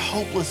and the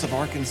hopeless of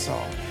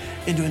Arkansas,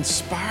 and to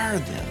inspire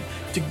them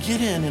to get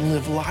in and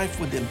live life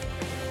with them.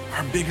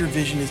 Our bigger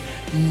vision is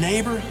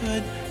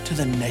neighborhood to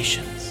the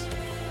nations.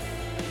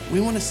 We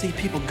want to see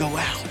people go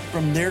out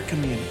from their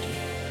community,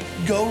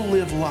 go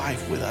live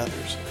life with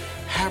others,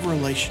 have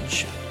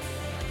relationship,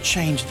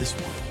 change this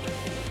world.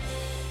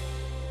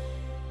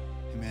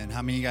 Amen.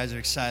 How many of you guys are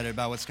excited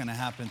about what's going to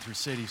happen through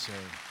City Serve?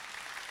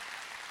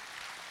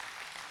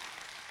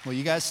 Well,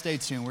 you guys stay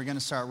tuned. We're going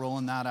to start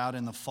rolling that out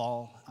in the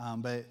fall.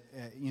 But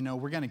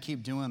we're going to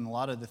keep doing a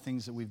lot of the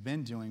things that we've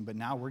been doing, but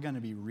now we're going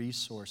to be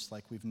resourced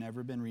like we've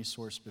never been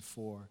resourced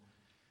before.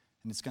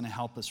 And it's going to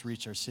help us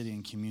reach our city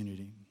and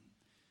community.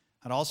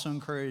 I'd also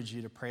encourage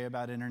you to pray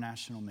about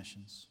international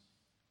missions.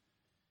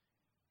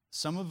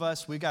 Some of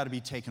us, we got to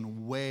be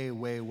taken way,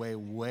 way, way,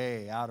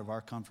 way out of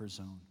our comfort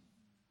zone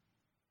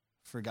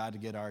for God to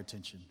get our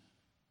attention.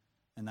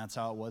 And that's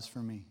how it was for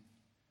me.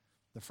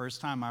 The first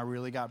time I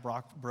really got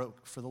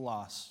broke for the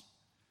loss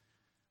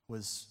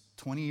was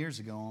 20 years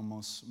ago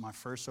almost, my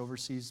first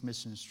overseas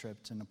missions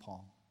trip to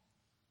Nepal.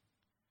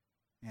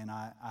 And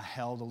I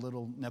held a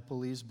little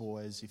Nepalese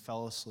boy as he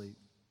fell asleep.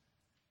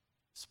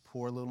 This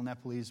poor little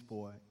Nepalese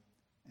boy.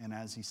 And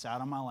as he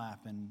sat on my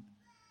lap and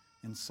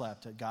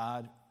slept,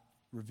 God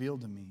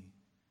revealed to me,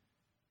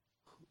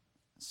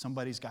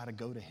 somebody's got to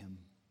go to him.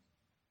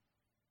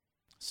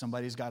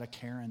 Somebody's got to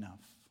care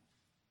enough.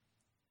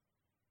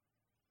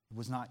 It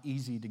was not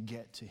easy to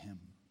get to him,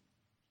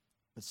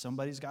 but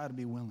somebody's got to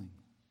be willing.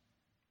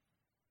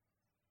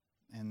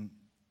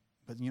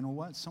 But you know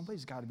what?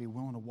 Somebody's got to be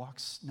willing to walk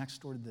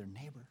next door to their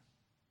neighbor.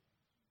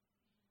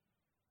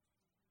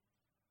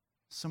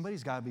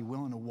 Somebody's got to be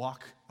willing to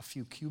walk a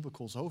few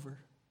cubicles over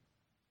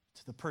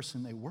to the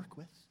person they work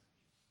with.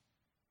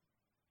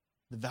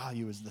 The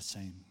value is the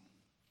same.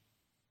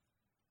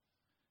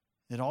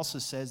 It also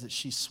says that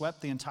she swept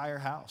the entire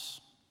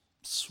house.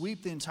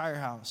 Sweep the entire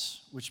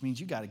house, which means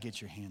you got to get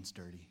your hands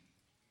dirty.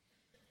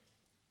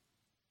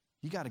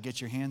 You got to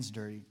get your hands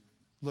dirty.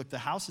 Look, the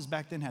houses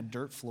back then had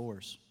dirt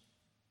floors.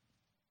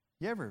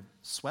 You ever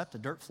swept a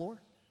dirt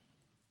floor?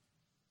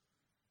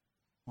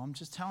 Well, I'm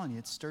just telling you,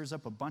 it stirs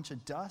up a bunch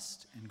of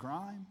dust and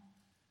grime.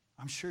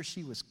 I'm sure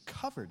she was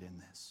covered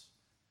in this.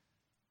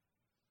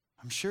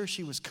 I'm sure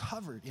she was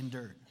covered in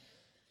dirt.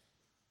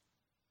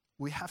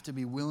 We have to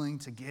be willing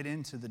to get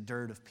into the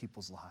dirt of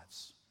people's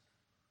lives.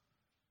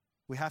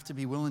 We have to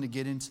be willing to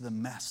get into the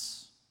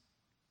mess.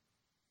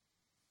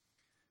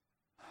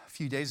 A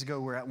few days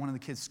ago, we were at one of the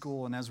kids'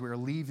 school, and as we were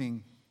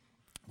leaving,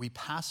 we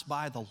passed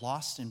by the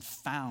Lost and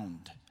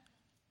Found.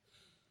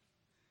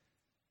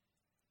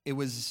 It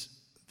was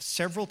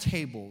several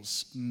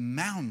tables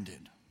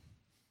mounded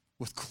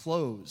with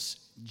clothes,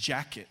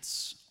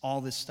 jackets, all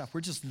this stuff.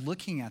 We're just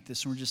looking at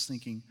this, and we're just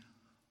thinking,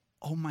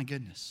 oh my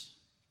goodness.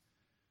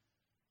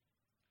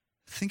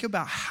 Think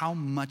about how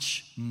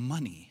much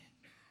money,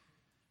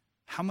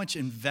 how much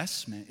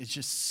investment is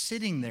just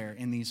sitting there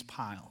in these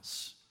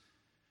piles.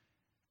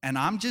 And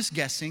I'm just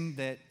guessing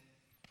that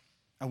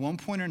at one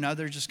point or another,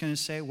 they're just going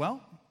to say, well,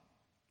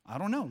 I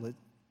don't know.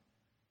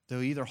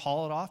 They'll either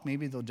haul it off,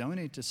 maybe they'll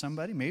donate to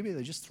somebody, maybe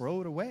they'll just throw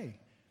it away.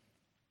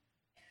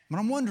 But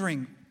I'm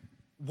wondering,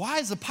 why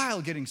is the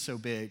pile getting so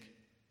big?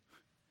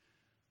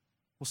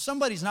 Well,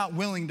 somebody's not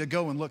willing to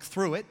go and look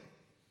through it,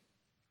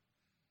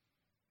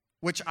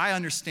 which I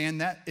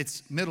understand that.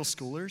 It's middle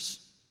schoolers.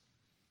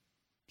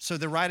 So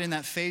they're right in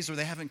that phase where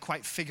they haven't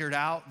quite figured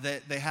out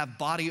that they have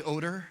body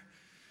odor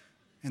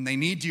and they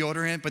need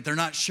deodorant, but they're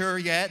not sure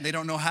yet. They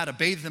don't know how to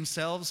bathe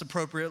themselves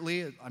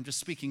appropriately. I'm just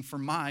speaking for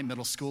my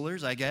middle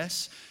schoolers, I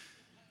guess.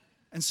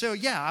 And so,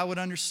 yeah, I would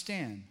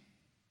understand.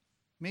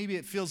 Maybe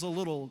it feels a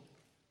little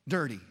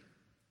dirty,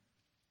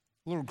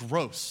 a little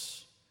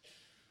gross,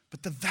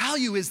 but the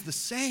value is the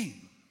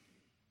same.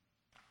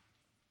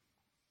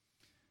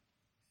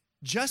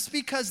 Just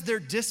because they're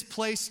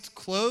displaced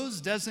clothes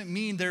doesn't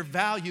mean their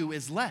value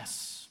is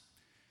less.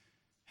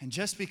 And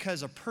just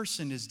because a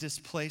person is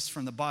displaced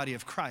from the body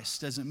of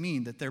Christ doesn't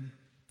mean that their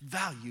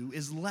value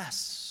is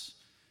less.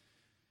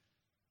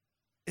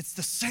 It's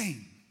the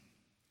same.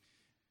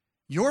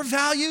 Your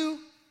value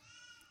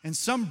and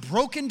some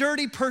broken,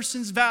 dirty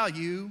person's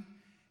value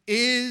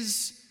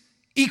is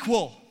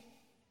equal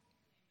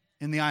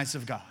in the eyes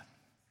of God.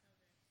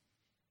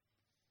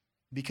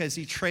 because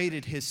he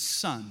traded his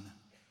son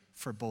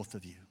for both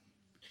of you.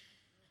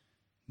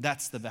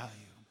 That's the value.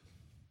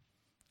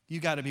 You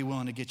got to be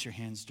willing to get your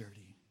hands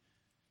dirty.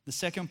 The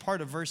second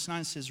part of verse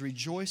 9 says,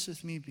 rejoice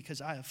with me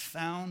because I have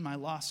found my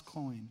lost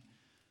coin.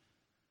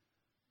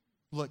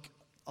 Look,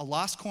 a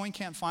lost coin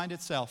can't find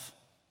itself.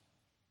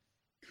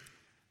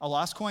 A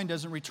lost coin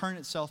doesn't return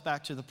itself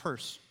back to the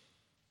purse.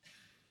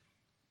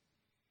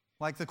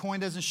 Like the coin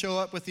doesn't show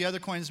up with the other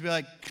coins and be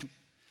like,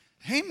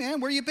 hey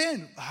man, where you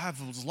been? I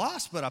was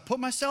lost, but I put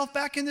myself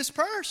back in this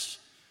purse.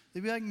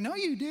 They'd be like, no,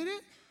 you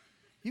didn't.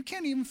 You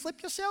can't even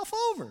flip yourself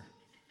over.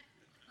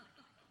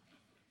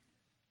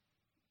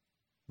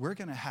 We're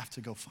going to have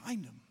to go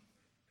find them.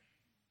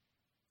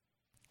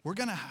 We're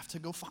going to have to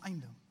go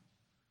find them.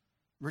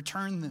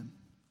 Return them.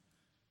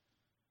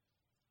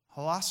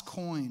 A lost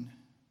coin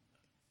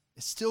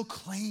is still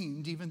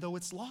claimed even though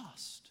it's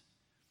lost.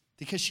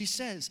 Because she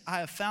says, I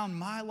have found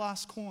my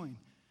lost coin.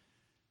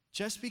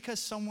 Just because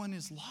someone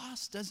is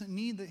lost doesn't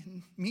mean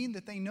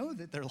that they know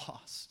that they're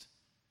lost.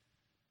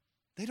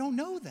 They don't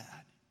know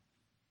that.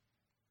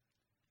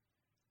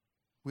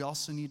 We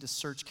also need to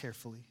search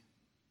carefully.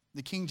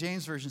 The King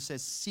James Version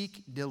says,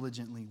 seek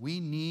diligently. We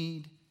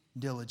need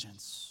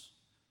diligence.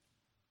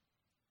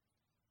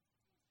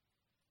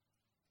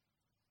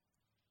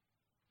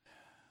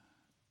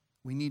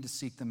 We need to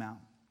seek them out.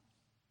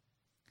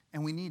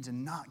 And we need to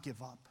not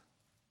give up.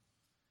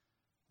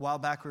 A while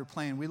back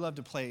we love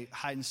to play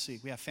hide and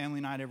seek. We have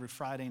family night every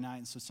Friday night,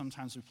 and so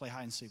sometimes we play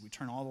hide and seek. We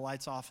turn all the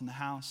lights off in the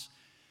house.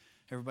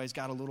 Everybody's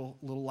got a little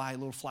light, a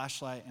little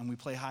flashlight, and we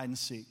play hide and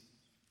seek.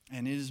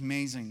 And it is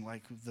amazing,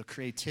 like the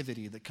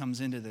creativity that comes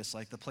into this,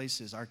 like the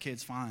places our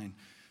kids find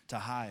to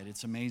hide.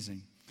 It's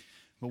amazing.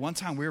 But one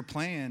time we were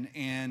playing,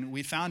 and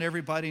we found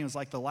everybody, and it was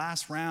like the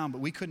last round, but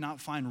we could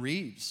not find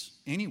Reeves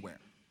anywhere.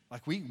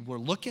 Like we were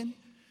looking,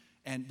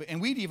 and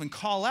we'd even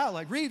call out,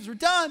 like, Reeves, we're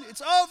done,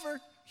 it's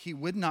over. He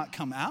would not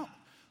come out.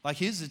 Like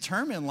he's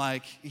determined,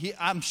 like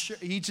I'm sure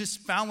he just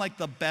found like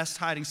the best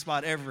hiding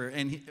spot ever.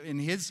 And in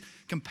his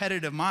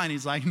competitive mind,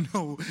 he's like,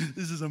 no,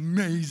 this is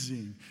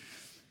amazing.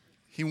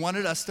 He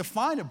wanted us to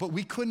find him, but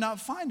we could not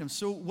find him.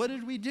 So what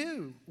did we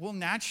do? Well,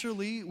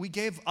 naturally, we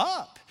gave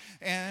up.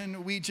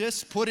 And we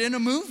just put in a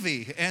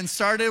movie and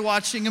started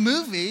watching a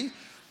movie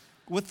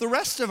with the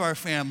rest of our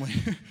family.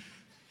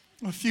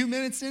 A few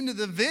minutes into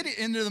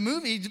the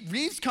movie,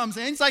 Reeves comes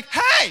in. He's like,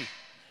 hey!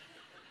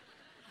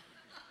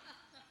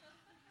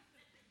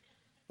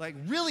 Like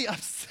really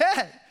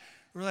upset.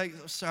 We're like,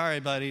 oh, sorry,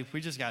 buddy.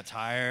 We just got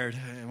tired.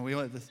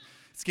 And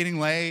it's getting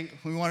late.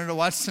 We wanted to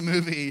watch the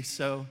movie,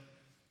 so...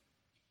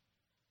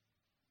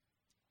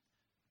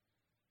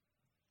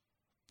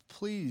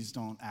 Please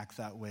don't act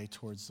that way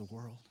towards the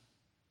world.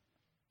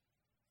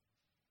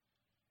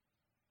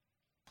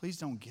 Please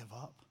don't give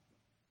up.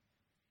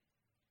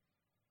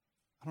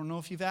 I don't know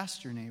if you've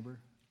asked your neighbor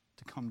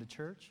to come to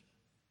church,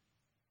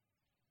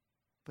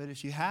 but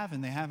if you have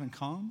and they haven't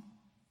come,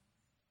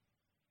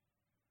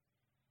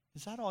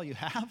 is that all you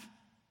have?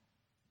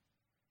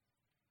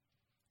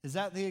 Is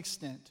that the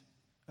extent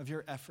of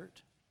your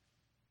effort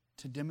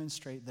to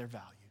demonstrate their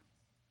value?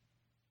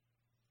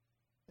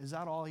 Is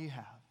that all you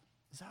have?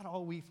 Is that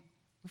all we've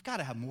got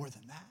to have more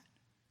than that.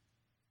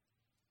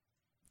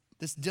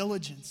 This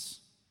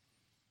diligence,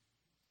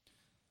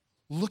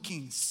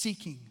 looking,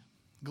 seeking.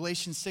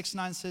 Galatians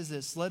 6:9 says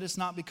this, let us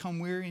not become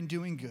weary in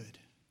doing good,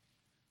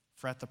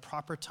 for at the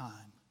proper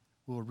time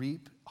we'll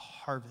reap a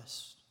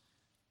harvest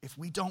if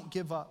we don't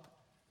give up.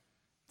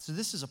 So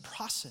this is a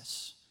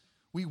process.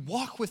 We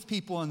walk with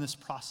people in this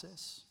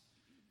process.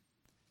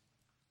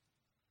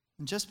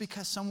 And just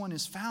because someone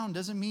is found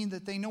doesn't mean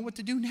that they know what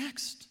to do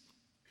next.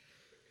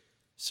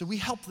 So we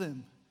help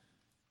them.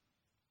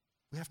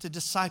 We have to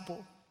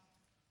disciple.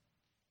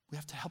 We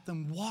have to help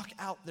them walk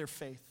out their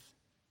faith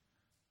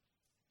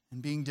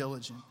and being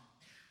diligent.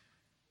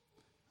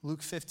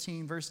 Luke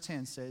 15, verse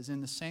 10 says,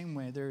 in the same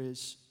way, there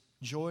is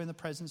joy in the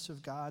presence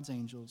of God's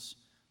angels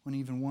when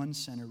even one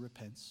sinner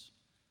repents.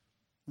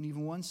 When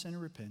even one sinner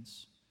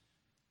repents.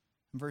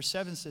 And verse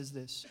 7 says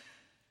this,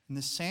 in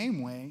the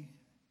same way,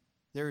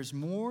 there is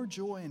more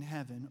joy in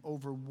heaven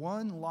over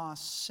one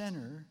lost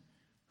sinner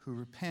who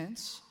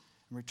repents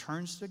and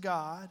returns to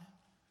God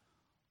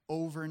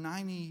over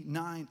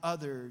 99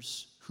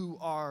 others who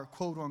are,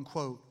 quote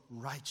unquote,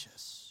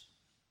 righteous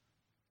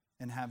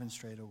and haven't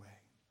strayed away.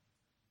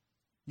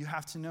 You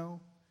have to know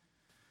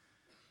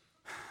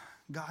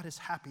God is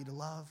happy to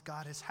love.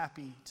 God is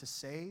happy to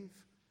save.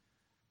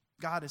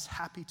 God is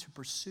happy to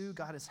pursue.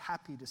 God is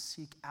happy to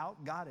seek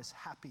out. God is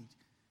happy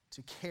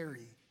to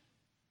carry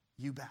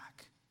you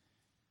back.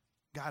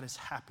 God is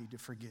happy to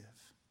forgive.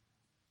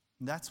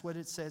 And that's what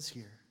it says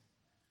here.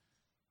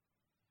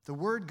 The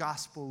word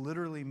gospel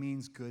literally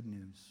means good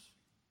news.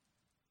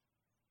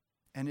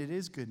 And it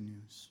is good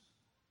news.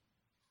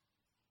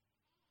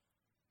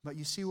 But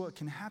you see, what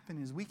can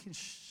happen is we can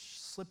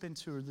slip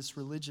into this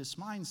religious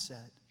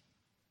mindset.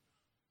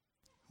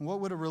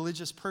 What would a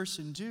religious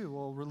person do?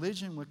 Well,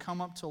 religion would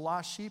come up to a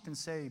lost sheep and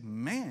say,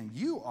 man,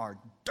 you are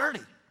dirty.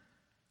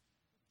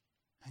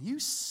 And you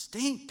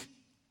stink.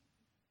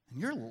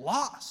 and you're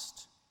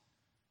lost.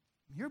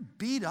 You're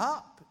beat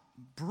up,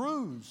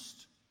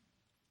 bruised.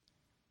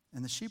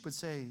 And the sheep would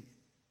say,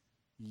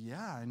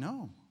 yeah, I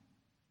know.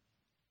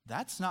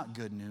 That's not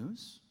good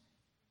news.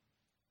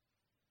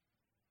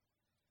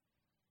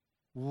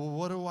 Well,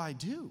 what do I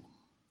do?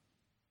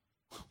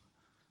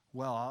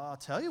 Well, I'll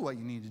tell you what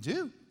you need to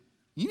do.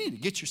 You need to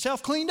get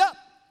yourself cleaned up.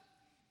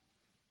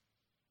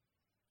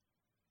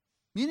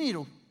 You need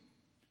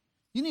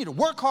to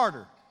work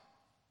harder.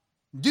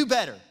 Do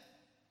better.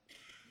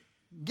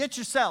 Get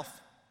yourself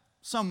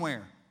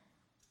somewhere.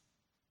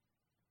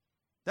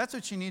 That's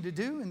what you need to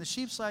do. And the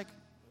sheep's like,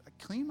 I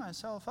clean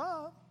myself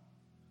up.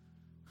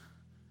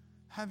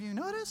 Have you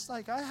noticed?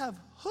 Like, I have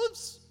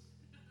hooves.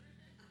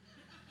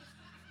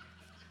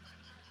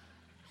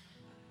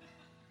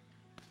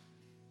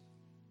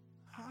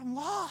 I'm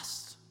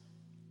lost.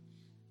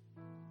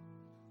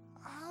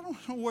 I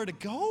don't know where to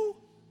go.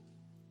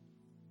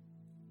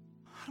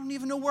 I don't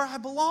even know where I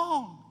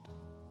belong.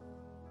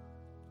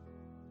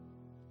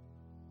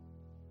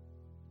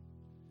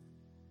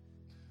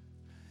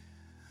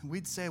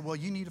 We'd say, well,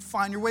 you need to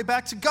find your way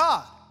back to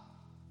God.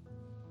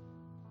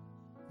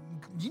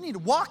 You need to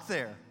walk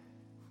there.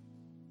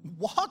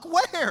 Walk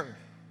where?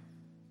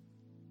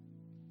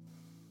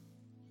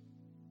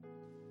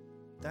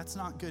 That's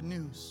not good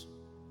news.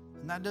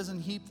 And that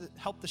doesn't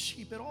help the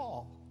sheep at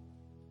all.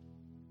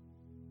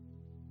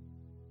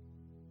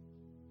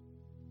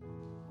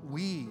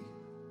 We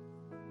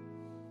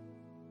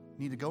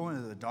need to go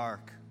into the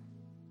dark,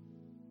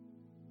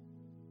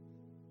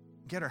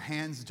 get our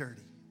hands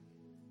dirty,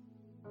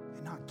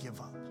 and not give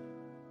up.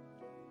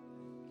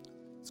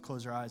 Let's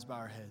close our eyes, bow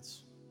our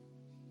heads.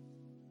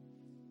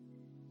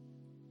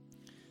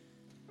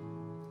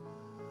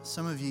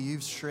 Some of you,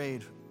 you've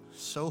strayed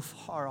so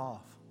far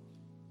off.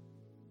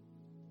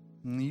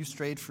 And you've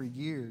strayed for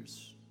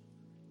years.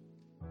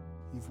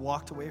 You've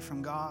walked away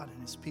from God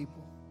and His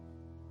people.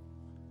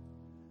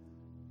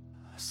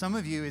 Some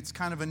of you, it's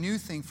kind of a new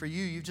thing for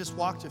you. You've just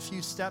walked a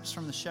few steps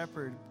from the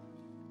shepherd.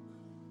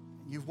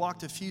 You've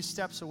walked a few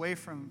steps away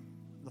from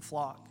the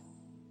flock.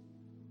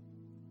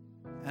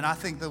 And I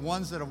think the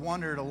ones that have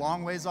wandered a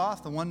long ways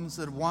off, the ones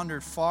that have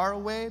wandered far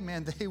away,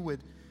 man, they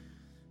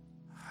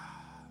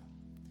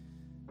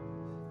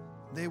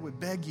would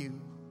beg you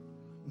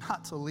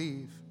not to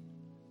leave.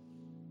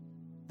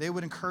 They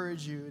would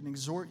encourage you and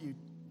exhort you,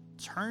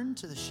 turn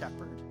to the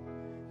shepherd,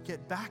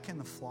 get back in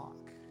the flock.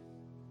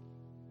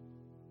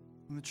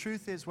 And the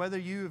truth is, whether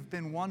you have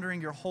been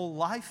wandering your whole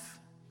life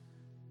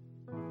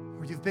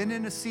or you've been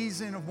in a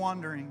season of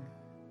wandering,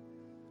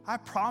 I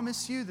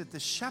promise you that the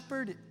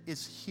shepherd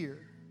is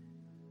here.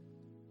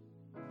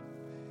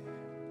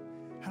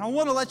 And I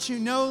want to let you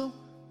know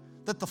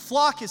that the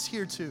flock is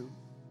here too.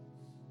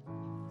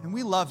 And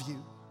we love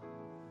you.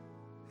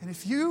 And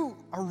if you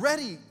are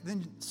ready,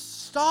 then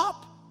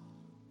stop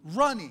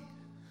running.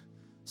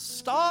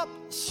 Stop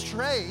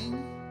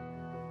straying.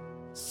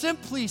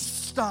 Simply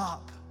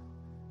stop.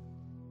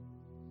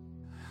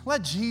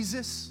 Let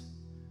Jesus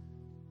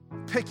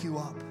pick you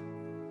up.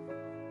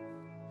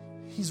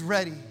 He's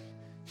ready.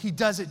 He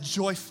does it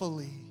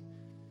joyfully.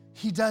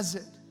 He does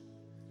it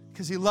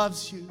because He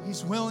loves you.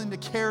 He's willing to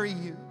carry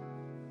you.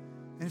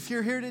 And if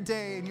you're here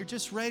today and you're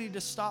just ready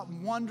to stop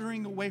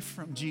wandering away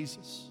from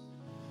Jesus,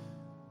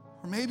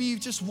 or maybe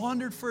you've just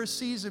wandered for a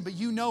season, but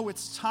you know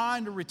it's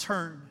time to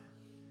return.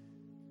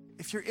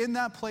 If you're in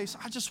that place,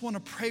 I just want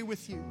to pray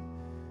with you.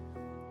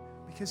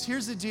 Because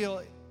here's the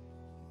deal.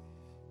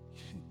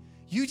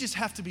 You just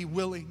have to be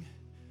willing.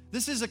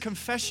 This is a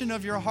confession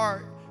of your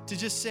heart to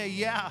just say,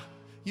 yeah,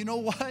 you know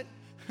what?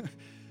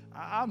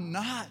 I'm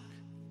not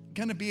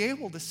going to be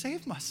able to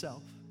save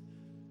myself.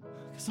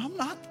 Because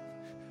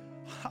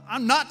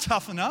I'm not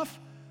tough enough.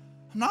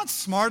 I'm not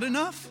smart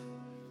enough.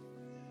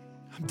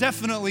 I'm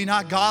definitely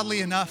not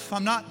godly enough.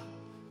 I'm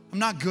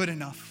not good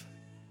enough.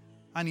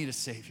 I need a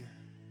Savior.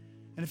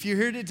 And if you're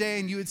here today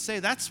and you would say,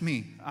 that's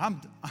me.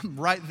 I'm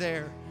right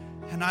there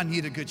and I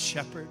need a good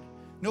shepherd.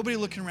 Nobody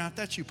looking around. If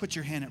that's you, put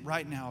your hand up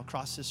right now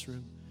across this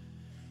room.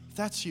 If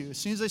that's you, as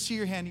soon as I see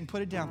your hand, you can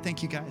put it down.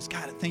 Thank you, guys.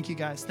 Got it. Thank you,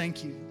 guys.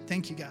 Thank you.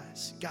 Thank you,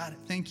 guys. Got it.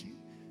 Thank you.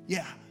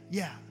 Yeah.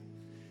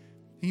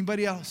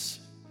 Anybody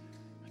else?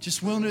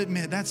 Just willing to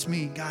admit, that's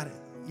me. Got it.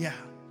 Yeah.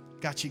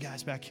 Got you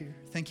guys back here.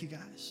 Thank you,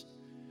 guys.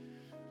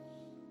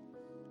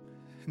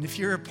 And if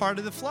you're a part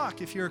of the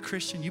flock, if you're a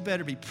Christian, you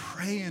better be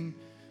praying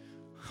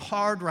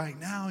hard right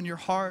now in your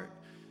heart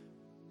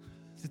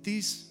that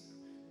these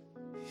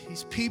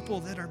people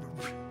that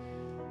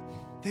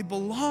they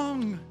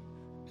belong,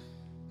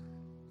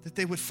 that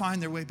they would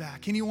find their way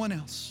back. Anyone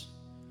else?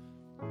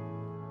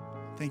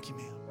 Thank you,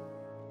 ma'am.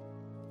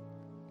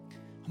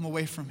 I'm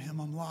away from Him.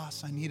 I'm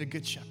lost. I need a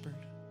good shepherd.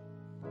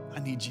 I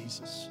need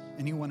Jesus.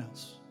 Anyone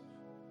else?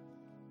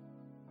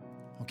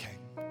 Okay.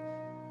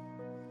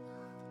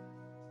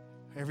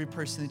 Every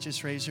person that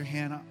just raised your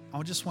hand,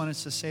 I just want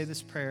us to say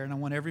this prayer, and I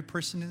want every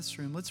person in this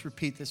room, let's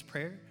repeat this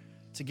prayer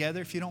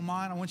together. If you don't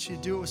mind, I want you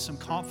to do it with some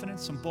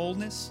confidence, some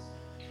boldness.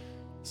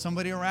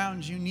 Somebody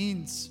around you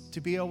needs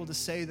to be able to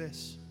say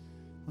this.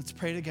 Let's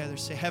pray together.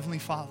 Say, Heavenly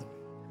Father,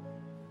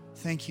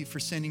 Thank you for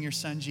sending your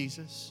son,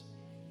 Jesus,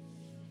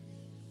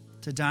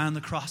 to die on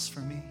the cross for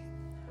me.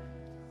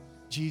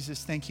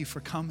 Jesus, thank you for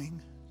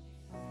coming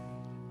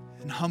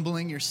and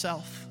humbling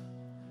yourself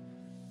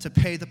to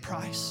pay the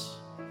price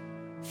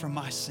for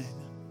my sin.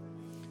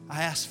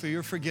 I ask for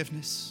your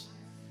forgiveness,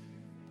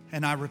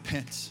 and I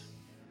repent.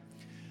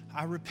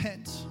 I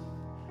repent.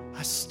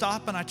 I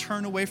stop and I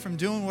turn away from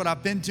doing what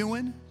I've been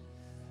doing,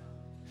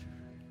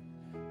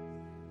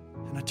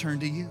 and I turn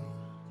to you.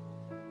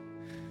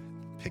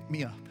 Pick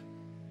me up.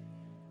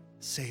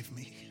 Save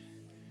me.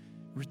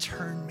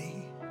 Return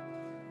me.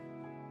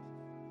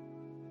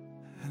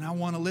 And I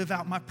want to live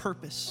out my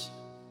purpose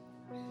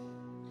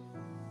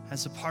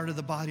as a part of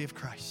the body of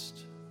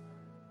Christ.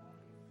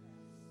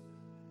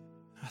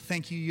 I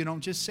thank you, you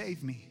don't just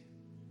save me.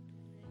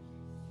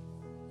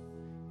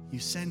 You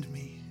send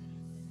me.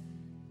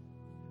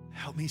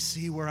 Help me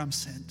see where I'm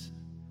sent,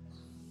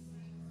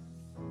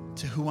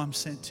 to who I'm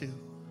sent to.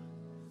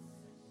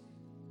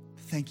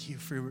 Thank you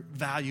for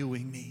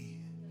valuing me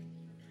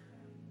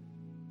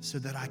so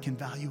that I can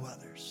value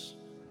others.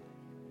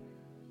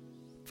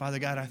 Father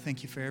God, I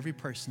thank you for every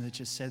person that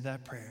just said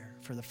that prayer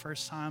for the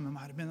first time. It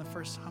might have been the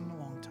first time in a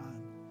long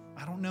time.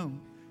 I don't know.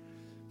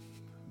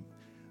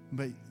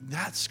 But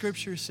that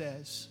scripture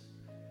says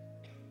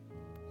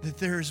that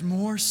there's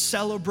more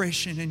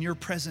celebration in your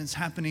presence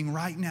happening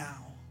right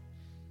now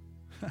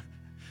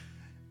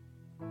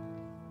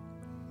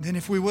than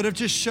if we would have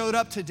just showed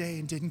up today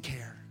and didn't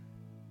care.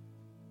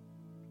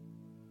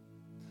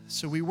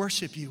 So we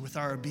worship you with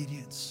our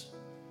obedience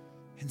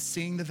and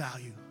seeing the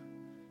value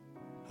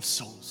of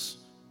souls.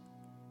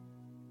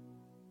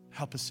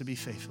 Help us to be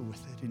faithful with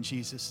it. In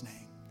Jesus'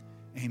 name,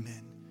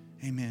 amen.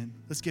 Amen.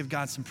 Let's give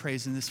God some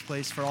praise in this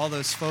place for all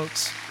those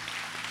folks.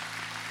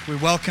 We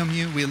welcome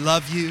you. We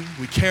love you.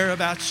 We care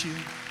about you.